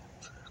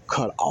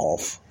cut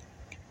off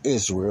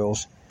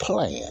Israel's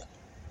plan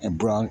and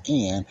brought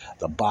in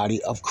the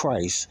body of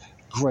Christ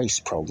grace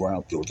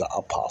program through the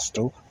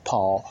Apostle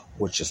Paul,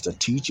 which is the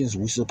teachings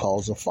we're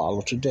supposed to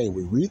follow today.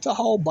 We read the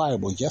whole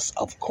Bible, yes,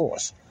 of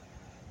course.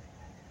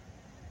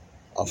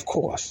 Of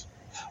course.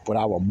 But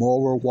our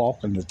moral walk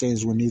and the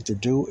things we need to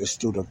do is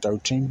through the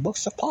 13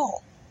 books of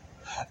Paul.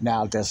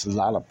 Now, there's a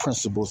lot of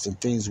principles and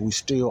things we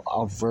still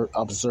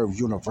observe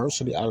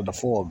universally out of the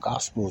four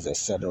Gospels,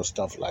 etc.,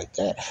 stuff like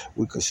that.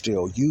 We could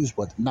still use,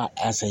 but not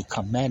as a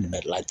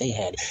commandment like they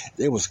had.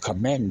 It was a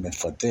commandment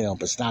for them,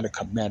 but it's not a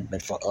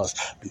commandment for us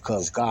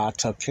because God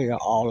took care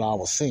of all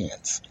our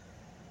sins.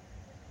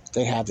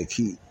 They have to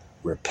keep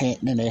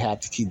repenting and they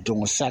have to keep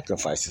doing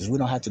sacrifices. We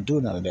don't have to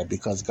do none of that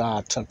because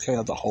God took care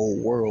of the whole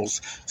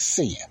world's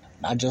sin.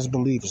 Not just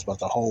believers, but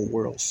the whole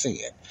world's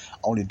sin.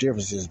 Only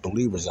difference is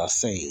believers are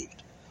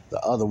saved.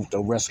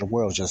 The rest of the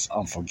world is just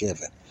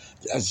unforgiven.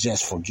 It's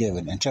just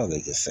forgiven until they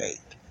get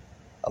saved.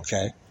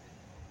 Okay?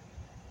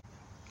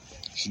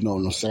 You know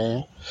what I'm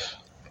saying?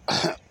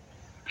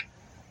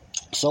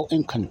 So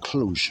in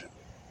conclusion,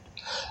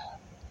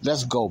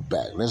 let's go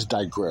back. Let's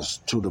digress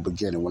to the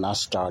beginning. When I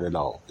started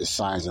off, it's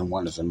signs and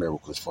wonders and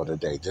miracles for the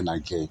day. Then I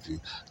gave you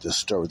the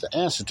story. The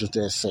answer to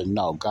that said,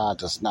 no, God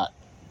does not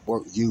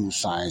use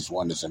signs,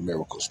 wonders, and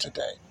miracles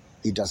today.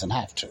 He doesn't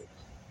have to.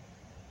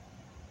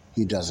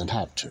 He doesn't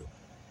have to.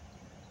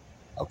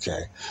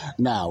 Okay.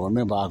 Now,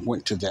 remember, I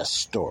went to that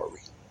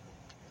story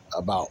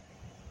about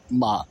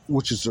the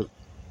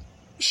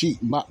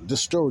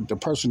story, the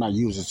person I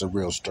use is a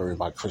real story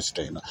by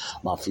Christina,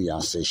 my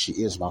fiance. She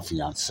is my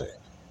fiance.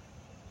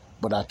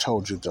 But I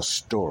told you the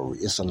story.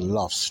 It's a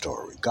love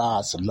story.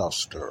 God's a love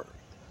story.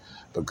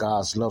 But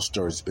God's love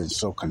story has been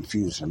so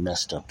confused and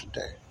messed up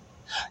today.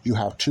 You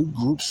have two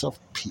groups of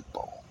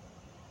people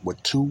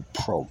with two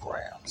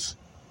programs.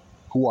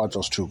 Who are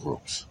those two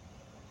groups?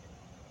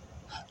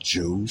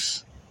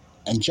 Jews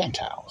and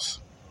Gentiles.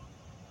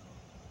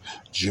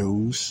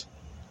 Jews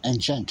and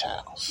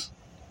Gentiles.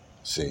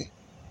 See?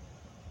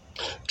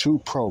 Two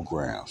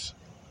programs.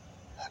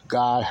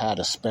 God had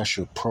a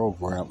special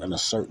program in a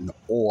certain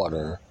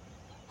order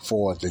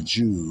for the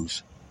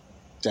Jews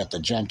that the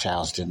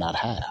Gentiles did not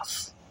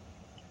have.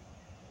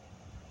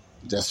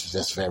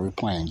 That's very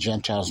plain.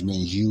 Gentiles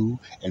mean you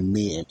and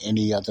me and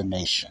any other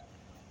nation.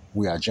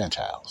 We are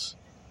Gentiles.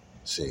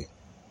 See?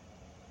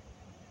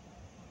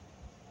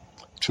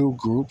 Two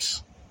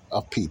groups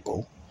of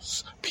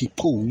peoples,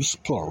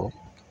 plural.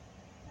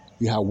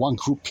 You have one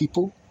group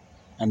people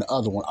and the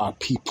other one are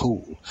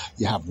people.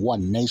 You have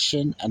one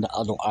nation and the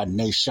other are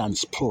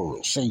nations,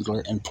 plural,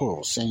 singular and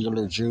plural.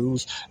 Singular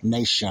Jews,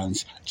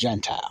 nations,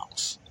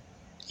 Gentiles.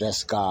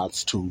 That's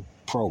God's two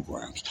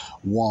programs.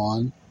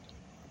 One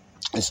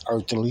is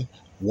earthly,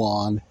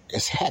 one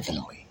is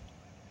heavenly.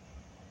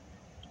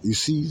 You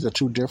see the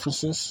two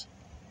differences?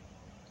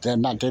 They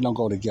don't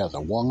go together.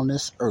 One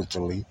is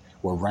earthly,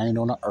 will reign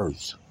on the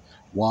earth.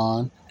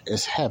 One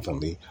is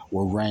heavenly,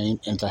 will reign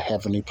in the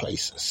heavenly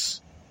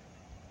places.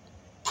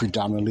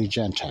 Predominantly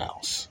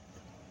Gentiles.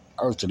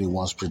 Earthly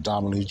ones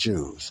predominantly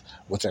Jews,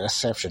 with the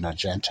exception of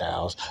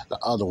Gentiles. The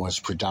other ones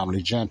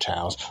predominantly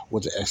Gentiles,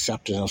 with the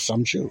exception of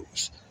some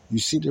Jews. You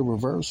see the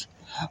reverse?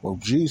 Well,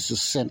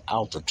 Jesus sent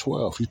out the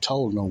 12. He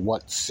told them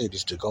what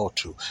cities to go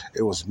to.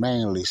 It was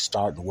mainly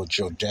starting with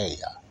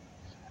Judea,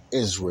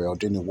 Israel.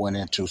 Then he went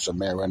into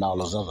Samaria and all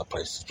those other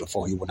places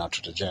before he went out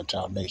to the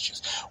Gentile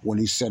nations. When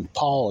he sent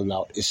Paul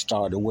out, it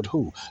started with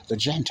who? The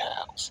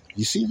Gentiles.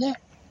 You see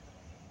that?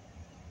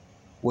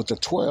 With the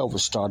 12, it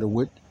started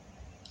with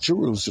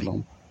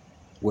Jerusalem.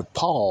 With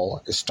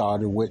Paul, it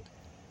started with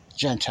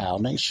Gentile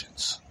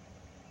nations.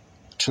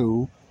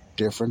 Two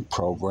different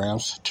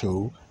programs,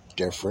 two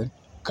different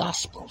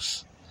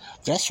gospels.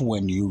 That's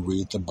when you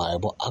read the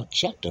Bible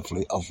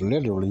objectively of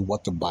literally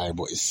what the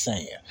Bible is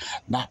saying,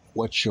 not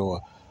what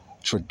your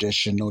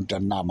traditional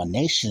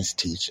denominations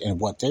teach. And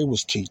what they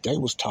was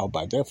taught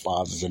by their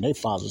fathers, and their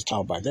fathers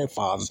taught by their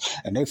fathers,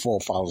 and their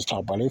forefathers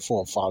taught by their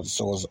forefathers.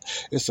 So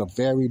it's a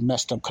very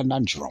messed up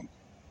conundrum.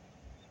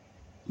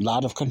 A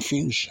lot of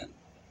confusion.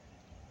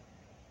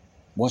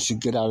 Once you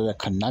get out of that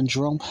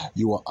conundrum,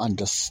 you will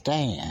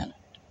understand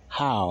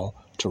how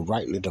to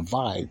rightly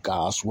divide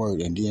God's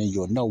word, and then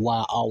you'll know why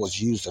I always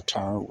use the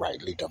term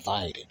rightly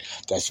divided.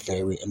 That's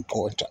very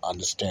important to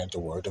understand the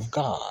word of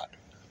God.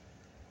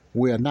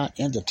 We are not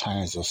in the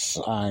times of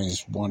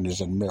signs,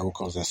 wonders, and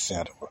miracles,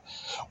 etc.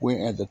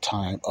 We're in the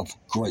time of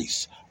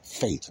grace,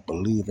 faith,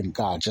 believe in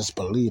God. Just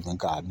believe in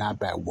God, not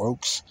by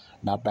works,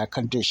 not by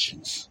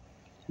conditions.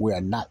 We are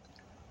not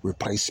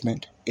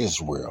replacement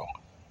Israel.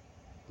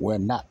 We're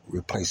not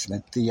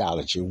replacement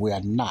theology. We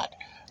are not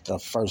the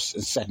 1st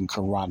and 2nd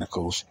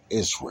Chronicles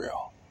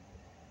Israel.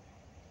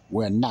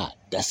 We're not.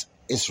 That's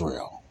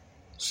Israel.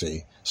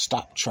 See,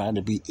 stop trying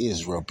to be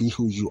Israel. Be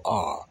who you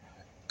are.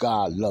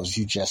 God loves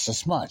you just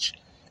as much.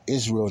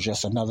 Israel is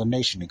just another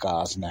nation in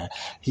God's name.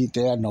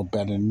 They are no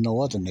better than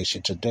no other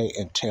nation today,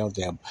 until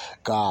them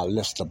God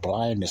lifts the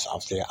blindness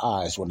off their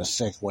eyes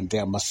when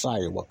their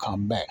Messiah will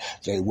come back.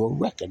 They will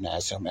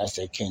recognize him as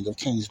their King of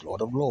Kings,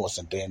 Lord of Lords,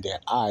 and then their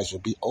eyes will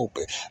be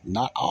open.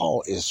 Not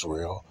all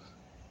Israel,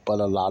 but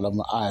a lot of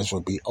them eyes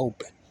will be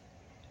open.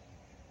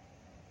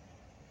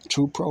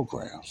 2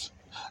 programs.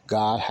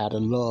 God had a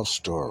love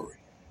story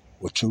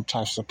with 2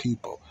 types of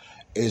people,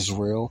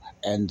 Israel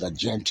and the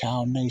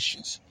Gentile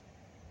nations.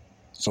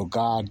 So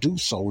God do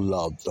so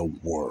love the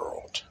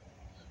world,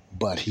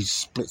 but he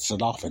splits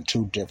it off in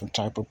 2 different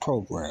type of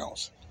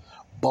programs,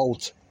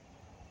 both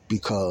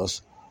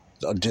because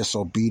the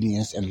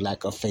disobedience and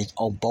lack of faith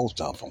on both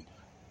of them,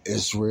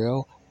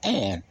 Israel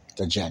and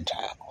the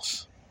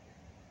Gentiles.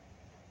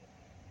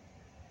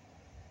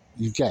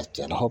 You get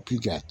that? I hope you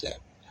get that.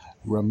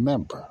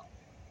 Remember,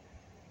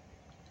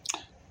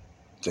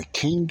 the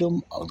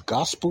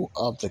gospel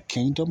of the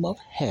kingdom of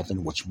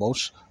heaven, which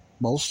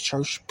most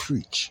church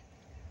preach,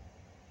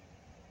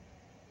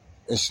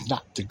 is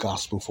not the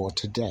gospel for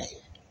today.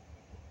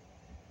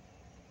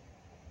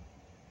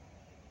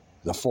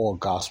 The 4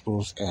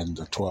 gospels and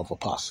the 12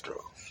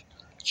 apostles,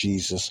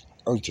 Jesus'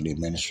 earthly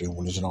ministry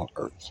when he was on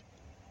earth.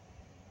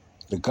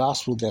 The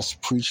gospel that's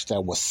preached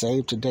that was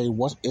saved today,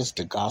 what is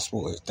the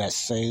gospel that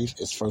saves?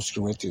 It's 1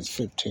 Corinthians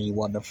 15,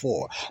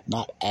 1-4,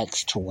 not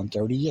Acts 2 and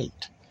 38.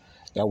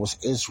 That was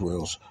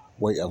Israel's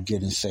way of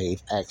getting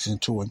saved, Acts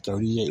 2 and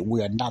 38.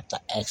 We are not the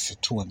Acts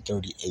 2 and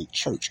 38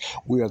 church.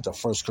 We are the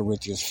 1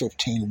 Corinthians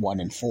 15,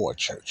 1-4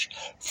 church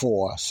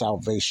for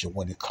salvation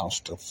when it comes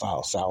to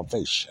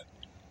salvation.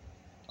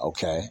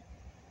 Okay?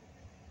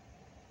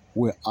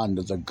 We're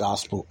under the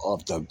gospel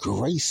of the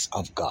grace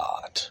of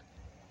God,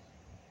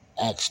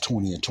 Acts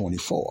 20 and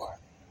 24.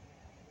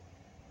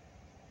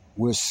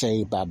 We're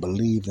saved by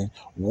believing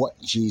what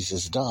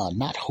Jesus done,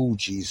 not who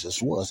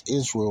Jesus was.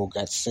 Israel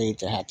got saved.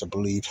 They had to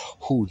believe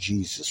who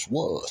Jesus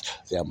was.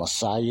 Their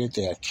Messiah,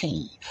 their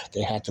King.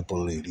 They had to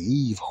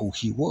believe who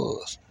he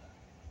was.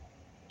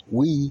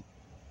 We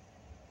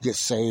get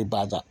saved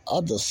by the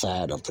other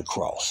side of the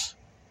cross.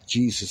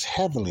 Jesus'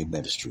 heavenly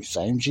ministry,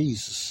 same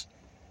Jesus,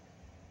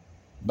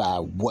 by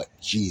what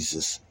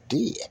Jesus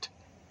did.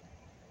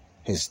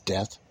 His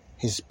death,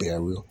 his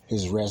burial,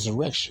 his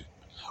resurrection.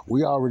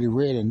 We already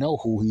read and know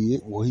who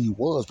he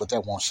was, but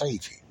that won't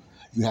save you.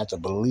 You have to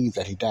believe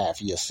that he died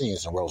for your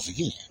sins and rose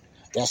again.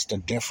 That's the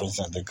difference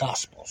in the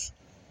Gospels.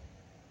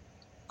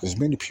 Because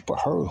many people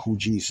heard who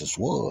Jesus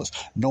was.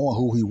 Knowing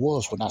who he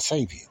was will not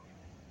save you.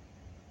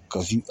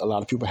 Because a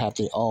lot of people have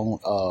their own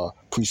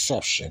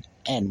perception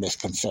and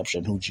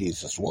misconception who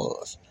Jesus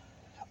was.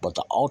 But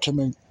the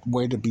ultimate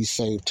way to be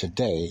saved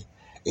today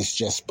is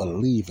just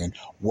believing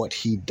what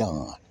he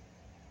done.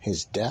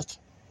 His death,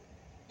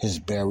 his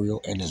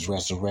burial, and his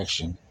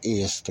resurrection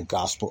is the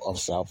gospel of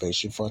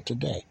salvation for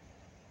today.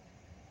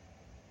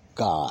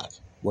 God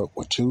worked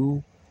with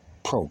 2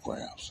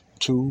 programs,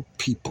 2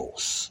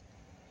 peoples.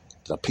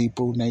 The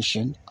people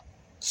nation,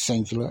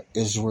 singular,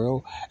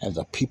 Israel, and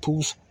the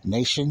peoples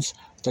nations,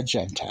 the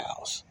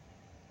Gentiles.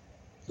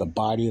 The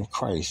body of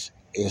Christ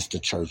is the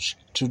church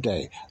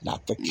today,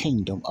 not the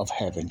kingdom of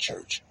heaven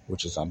church,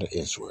 which is under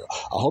Israel.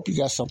 I hope you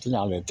got something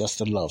out of it. That's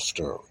the love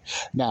story.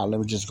 Now, let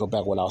me just go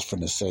back what I was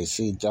finna say.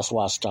 See, that's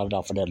why I started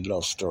off with that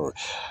love story.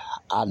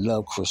 I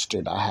love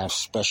Christine. I have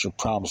special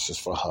promises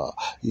for her.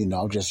 You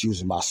know, I'm just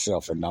using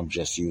myself and I'm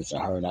just using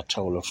her. And I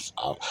told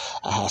her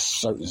I have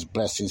certain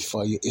blessings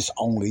for you. It's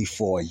only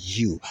for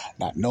you,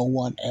 not no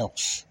one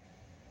else.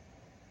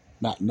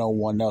 Not no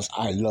one else.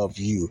 I love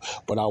you.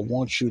 But I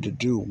want you to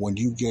do when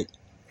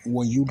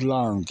you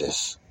learn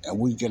this and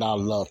we get our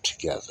love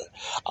together,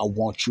 I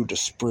want you to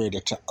spread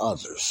it to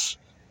others.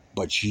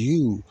 But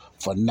you,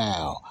 for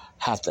now,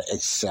 have to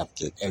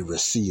accept it and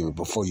receive it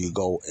before you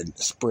go and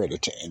spread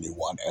it to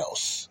anyone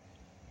else.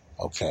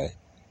 Okay?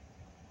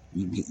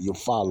 You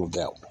follow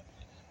that one.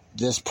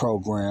 This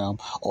program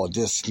or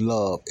this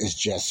love is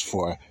just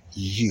for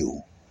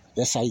you.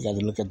 That's how you got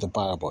to look at the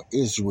Bible.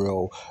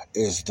 Israel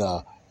is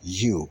the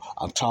you.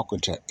 I'm talking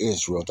to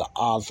Israel. The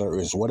author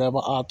is whatever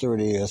author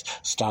it is,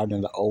 starting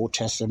in the Old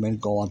Testament,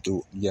 going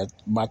through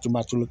Matthew,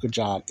 Luke, and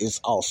John is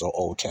also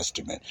Old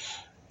Testament.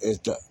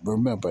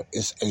 Remember,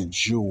 it's a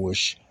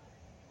Jewish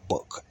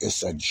book.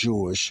 It's a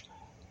Jewish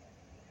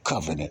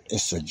covenant.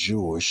 It's a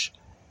Jewish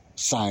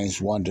signs,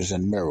 wonders,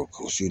 and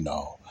miracles,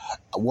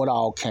 What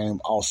all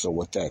came also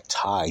with that?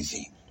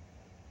 Tithing,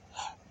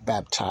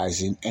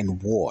 baptizing in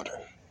water.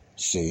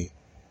 See?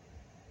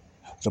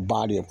 The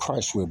body of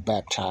Christ, we're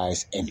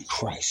baptized in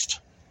Christ.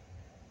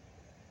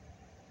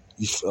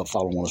 You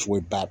follow us,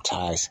 we're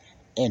baptized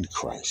in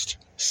Christ,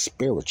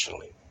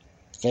 spiritually.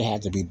 They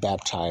had to be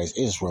baptized,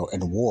 Israel,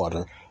 in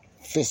water,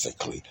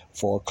 physically,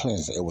 for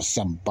cleansing. It was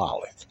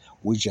symbolic.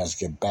 We just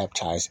get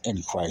baptized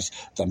in Christ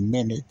the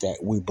minute that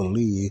we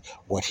believe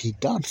what he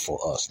done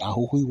for us. Not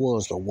who he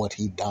was, but what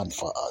he done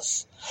for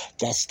us.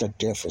 That's the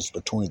difference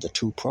between the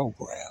two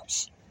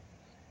programs.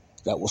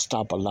 That will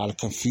stop a lot of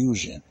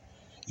confusion.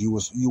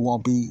 You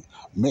won't be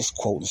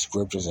misquoting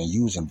scriptures and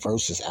using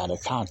verses out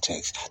of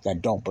context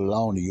that don't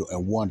belong to you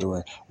and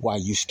wondering why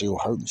you still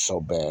hurting so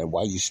bad,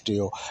 why you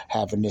still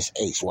having this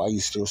ache, why you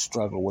still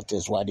struggling with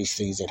this, why these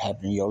things that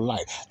happen in your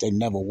life. They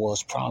never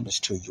was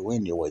promised to you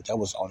anyway. That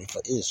was only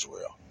for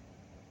Israel.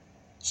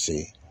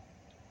 See?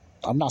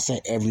 I'm not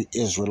saying every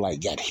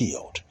Israelite got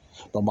healed.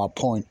 But my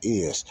point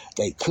is,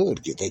 they could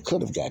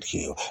have got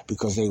healed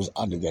because they was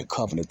under that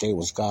covenant. They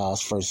was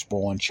God's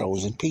firstborn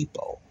chosen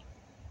people.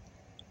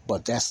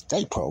 But that's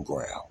their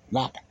program,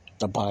 not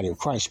the body of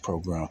Christ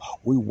program.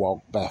 We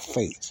walk by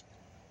faith,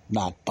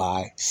 not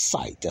by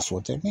sight. That's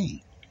what they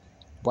mean.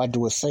 Why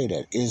do it say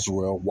that?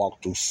 Israel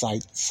walked through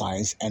sight,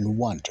 signs, and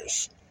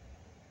wonders.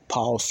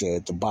 Paul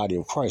said the body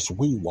of Christ,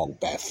 we walk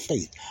by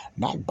faith,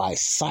 not by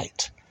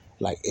sight,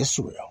 like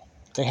Israel.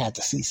 They had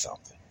to see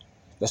something.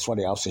 That's why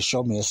they always say,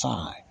 show me a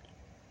sign.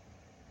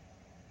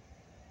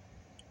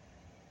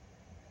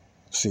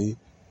 See?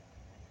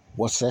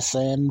 What's that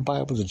saying in the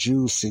Bible? The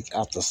Jews seek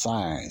after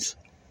signs,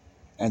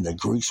 and the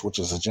Greeks, which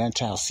is a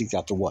Gentile, seek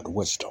after what?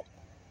 Wisdom.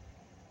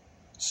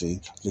 See,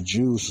 the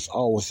Jews is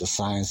always the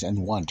signs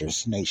and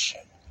wonders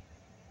nation.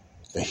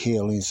 The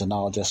healings and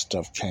all that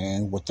stuff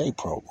came with their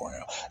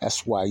program.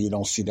 That's why you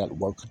don't see that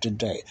working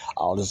today.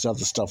 All this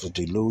other stuff is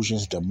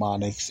delusions,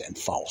 demonics, and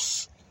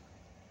false.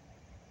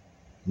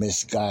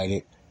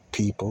 Misguided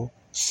people,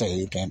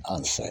 saved and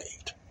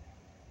unsaved.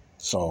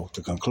 So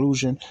the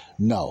conclusion,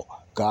 no.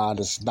 God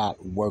is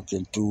not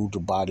working through the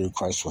body of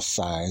Christ for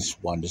signs,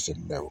 wonders,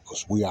 and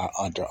miracles. We are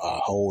under a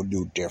whole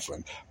new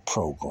different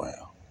program.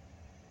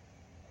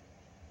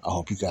 I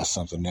hope you got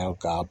something now.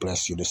 God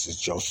bless you. This is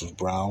Joseph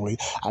Brownlee.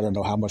 I don't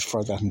know how much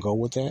further I can go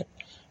with that.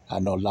 I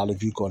know a lot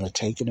of you going to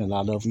take it, and a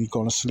lot of you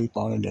going to sleep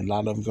on it, and a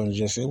lot of you going to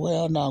just say,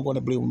 well, no, I'm going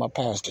to believe what my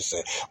pastor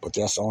said. But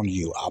that's on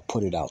you. I'll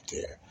put it out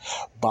there.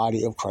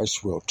 Body of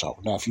Christ Real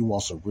Talk. Now, if you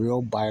want some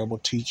real Bible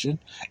teaching,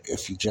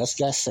 if you just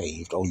got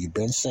saved, or you've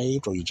been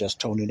saved, or you just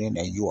tuning in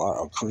and you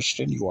are a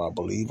Christian, you are a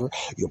believer,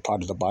 you're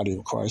part of the body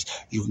of Christ,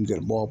 you can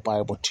get more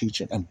Bible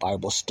teaching and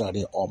Bible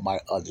study on my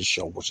other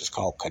show, which is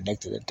called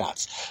Connecting the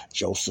Dots.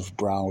 Joseph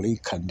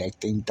Brownlee,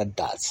 Connecting the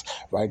Dots.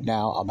 Right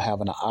now, I'm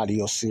having an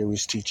audio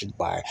series teaching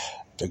by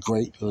the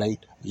great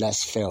late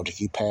Les Feldick.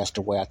 He passed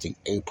away, I think,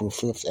 April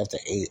 5th at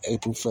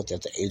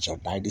the age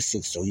of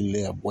 96. So he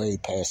lived way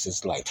past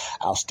his life.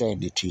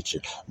 Outstanding teacher.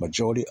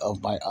 Majority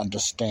of my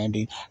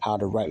understanding how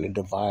to rightly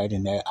divide,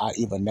 and that I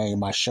even named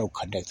my show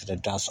Connected the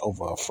Dots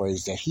over a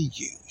phrase that he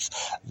used.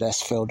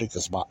 Les Feldick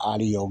is my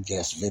audio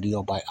guest,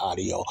 video by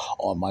audio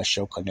on my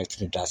show Connected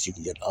the Dots. You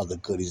can get other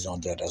goodies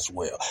on that as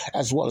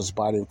well as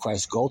Body of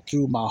Christ. Go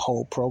through my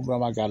whole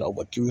program. I got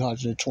over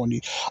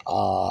 320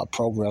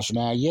 programs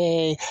now.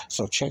 Yay!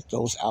 So check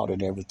those out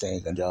and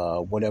everything, and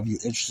whatever you're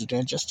interested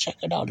in, just check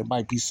it out. It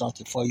might be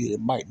something for you, it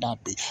might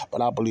not be,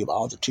 but I believe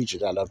all the teaching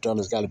that I've done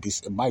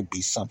it might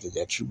be something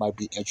that you might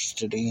be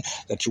interested in,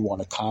 that you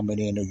want to comment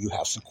in, or you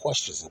have some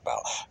questions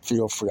about.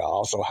 Feel free. I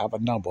also have a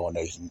number on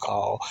there you can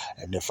call,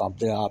 and if I'm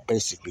there,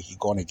 basically you're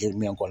going to get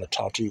me, I'm going to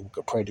talk to you, we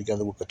could pray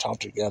together, we could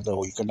talk together,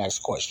 or you can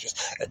ask questions.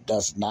 It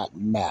does not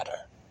matter,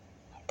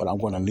 but I'm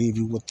going to leave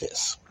you with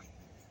this.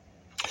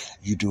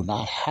 You do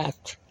not have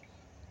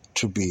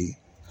to be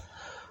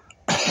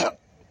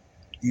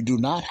You do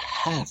not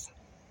have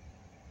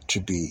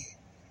to be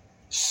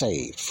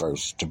saved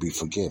first to be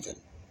forgiven.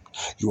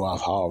 You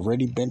have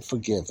already been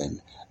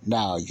forgiven.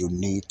 Now you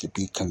need to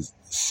be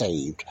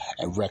saved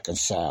and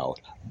reconciled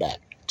back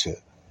to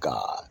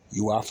God.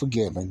 You are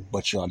forgiven,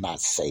 but you are not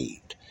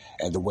saved.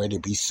 And the way to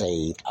be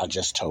saved, I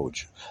just told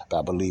you,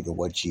 by believing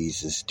what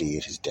Jesus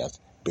did, his death,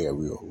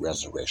 burial,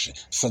 resurrection,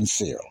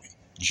 sincerely,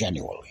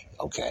 genuinely,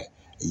 okay?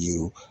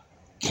 You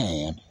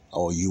can,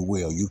 or you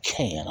will. You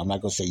can. I'm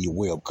not going to say you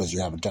will because you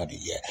haven't done it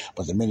yet.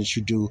 But the minute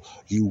you do,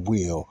 you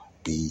will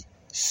be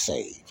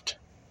saved.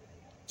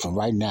 From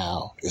right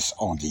now, it's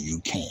on the you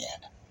can.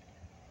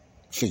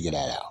 Figure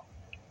that out.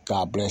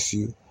 God bless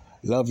you.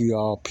 Love you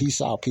all. Peace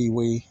out,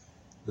 Pee-wee.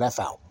 Left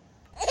out.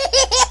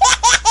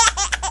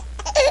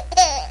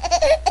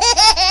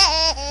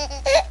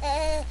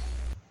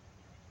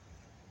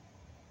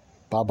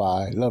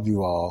 Bye-bye. Love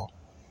you all.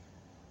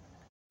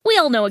 We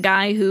all know a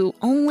guy who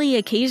only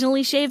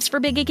occasionally shaves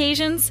for big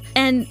occasions,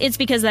 and it's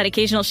because that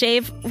occasional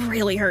shave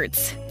really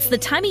hurts. It's the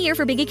time of year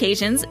for big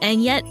occasions,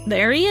 and yet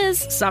there he is,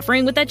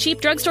 suffering with that cheap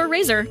drugstore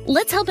razor.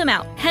 Let's help him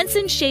out.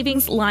 Henson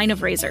Shaving's line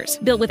of razors,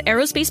 built with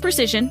aerospace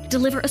precision,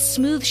 deliver a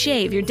smooth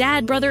shave your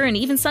dad, brother, and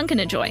even son can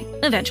enjoy,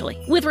 eventually.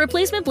 With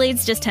replacement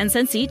blades just 10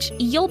 cents each,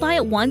 you'll buy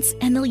it once,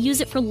 and they'll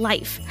use it for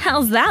life.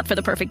 How's that for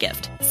the perfect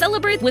gift?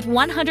 Celebrate with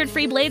 100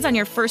 free blades on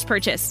your first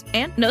purchase,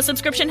 and no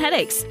subscription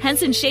headaches.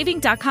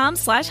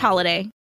 HensonShaving.com/holiday.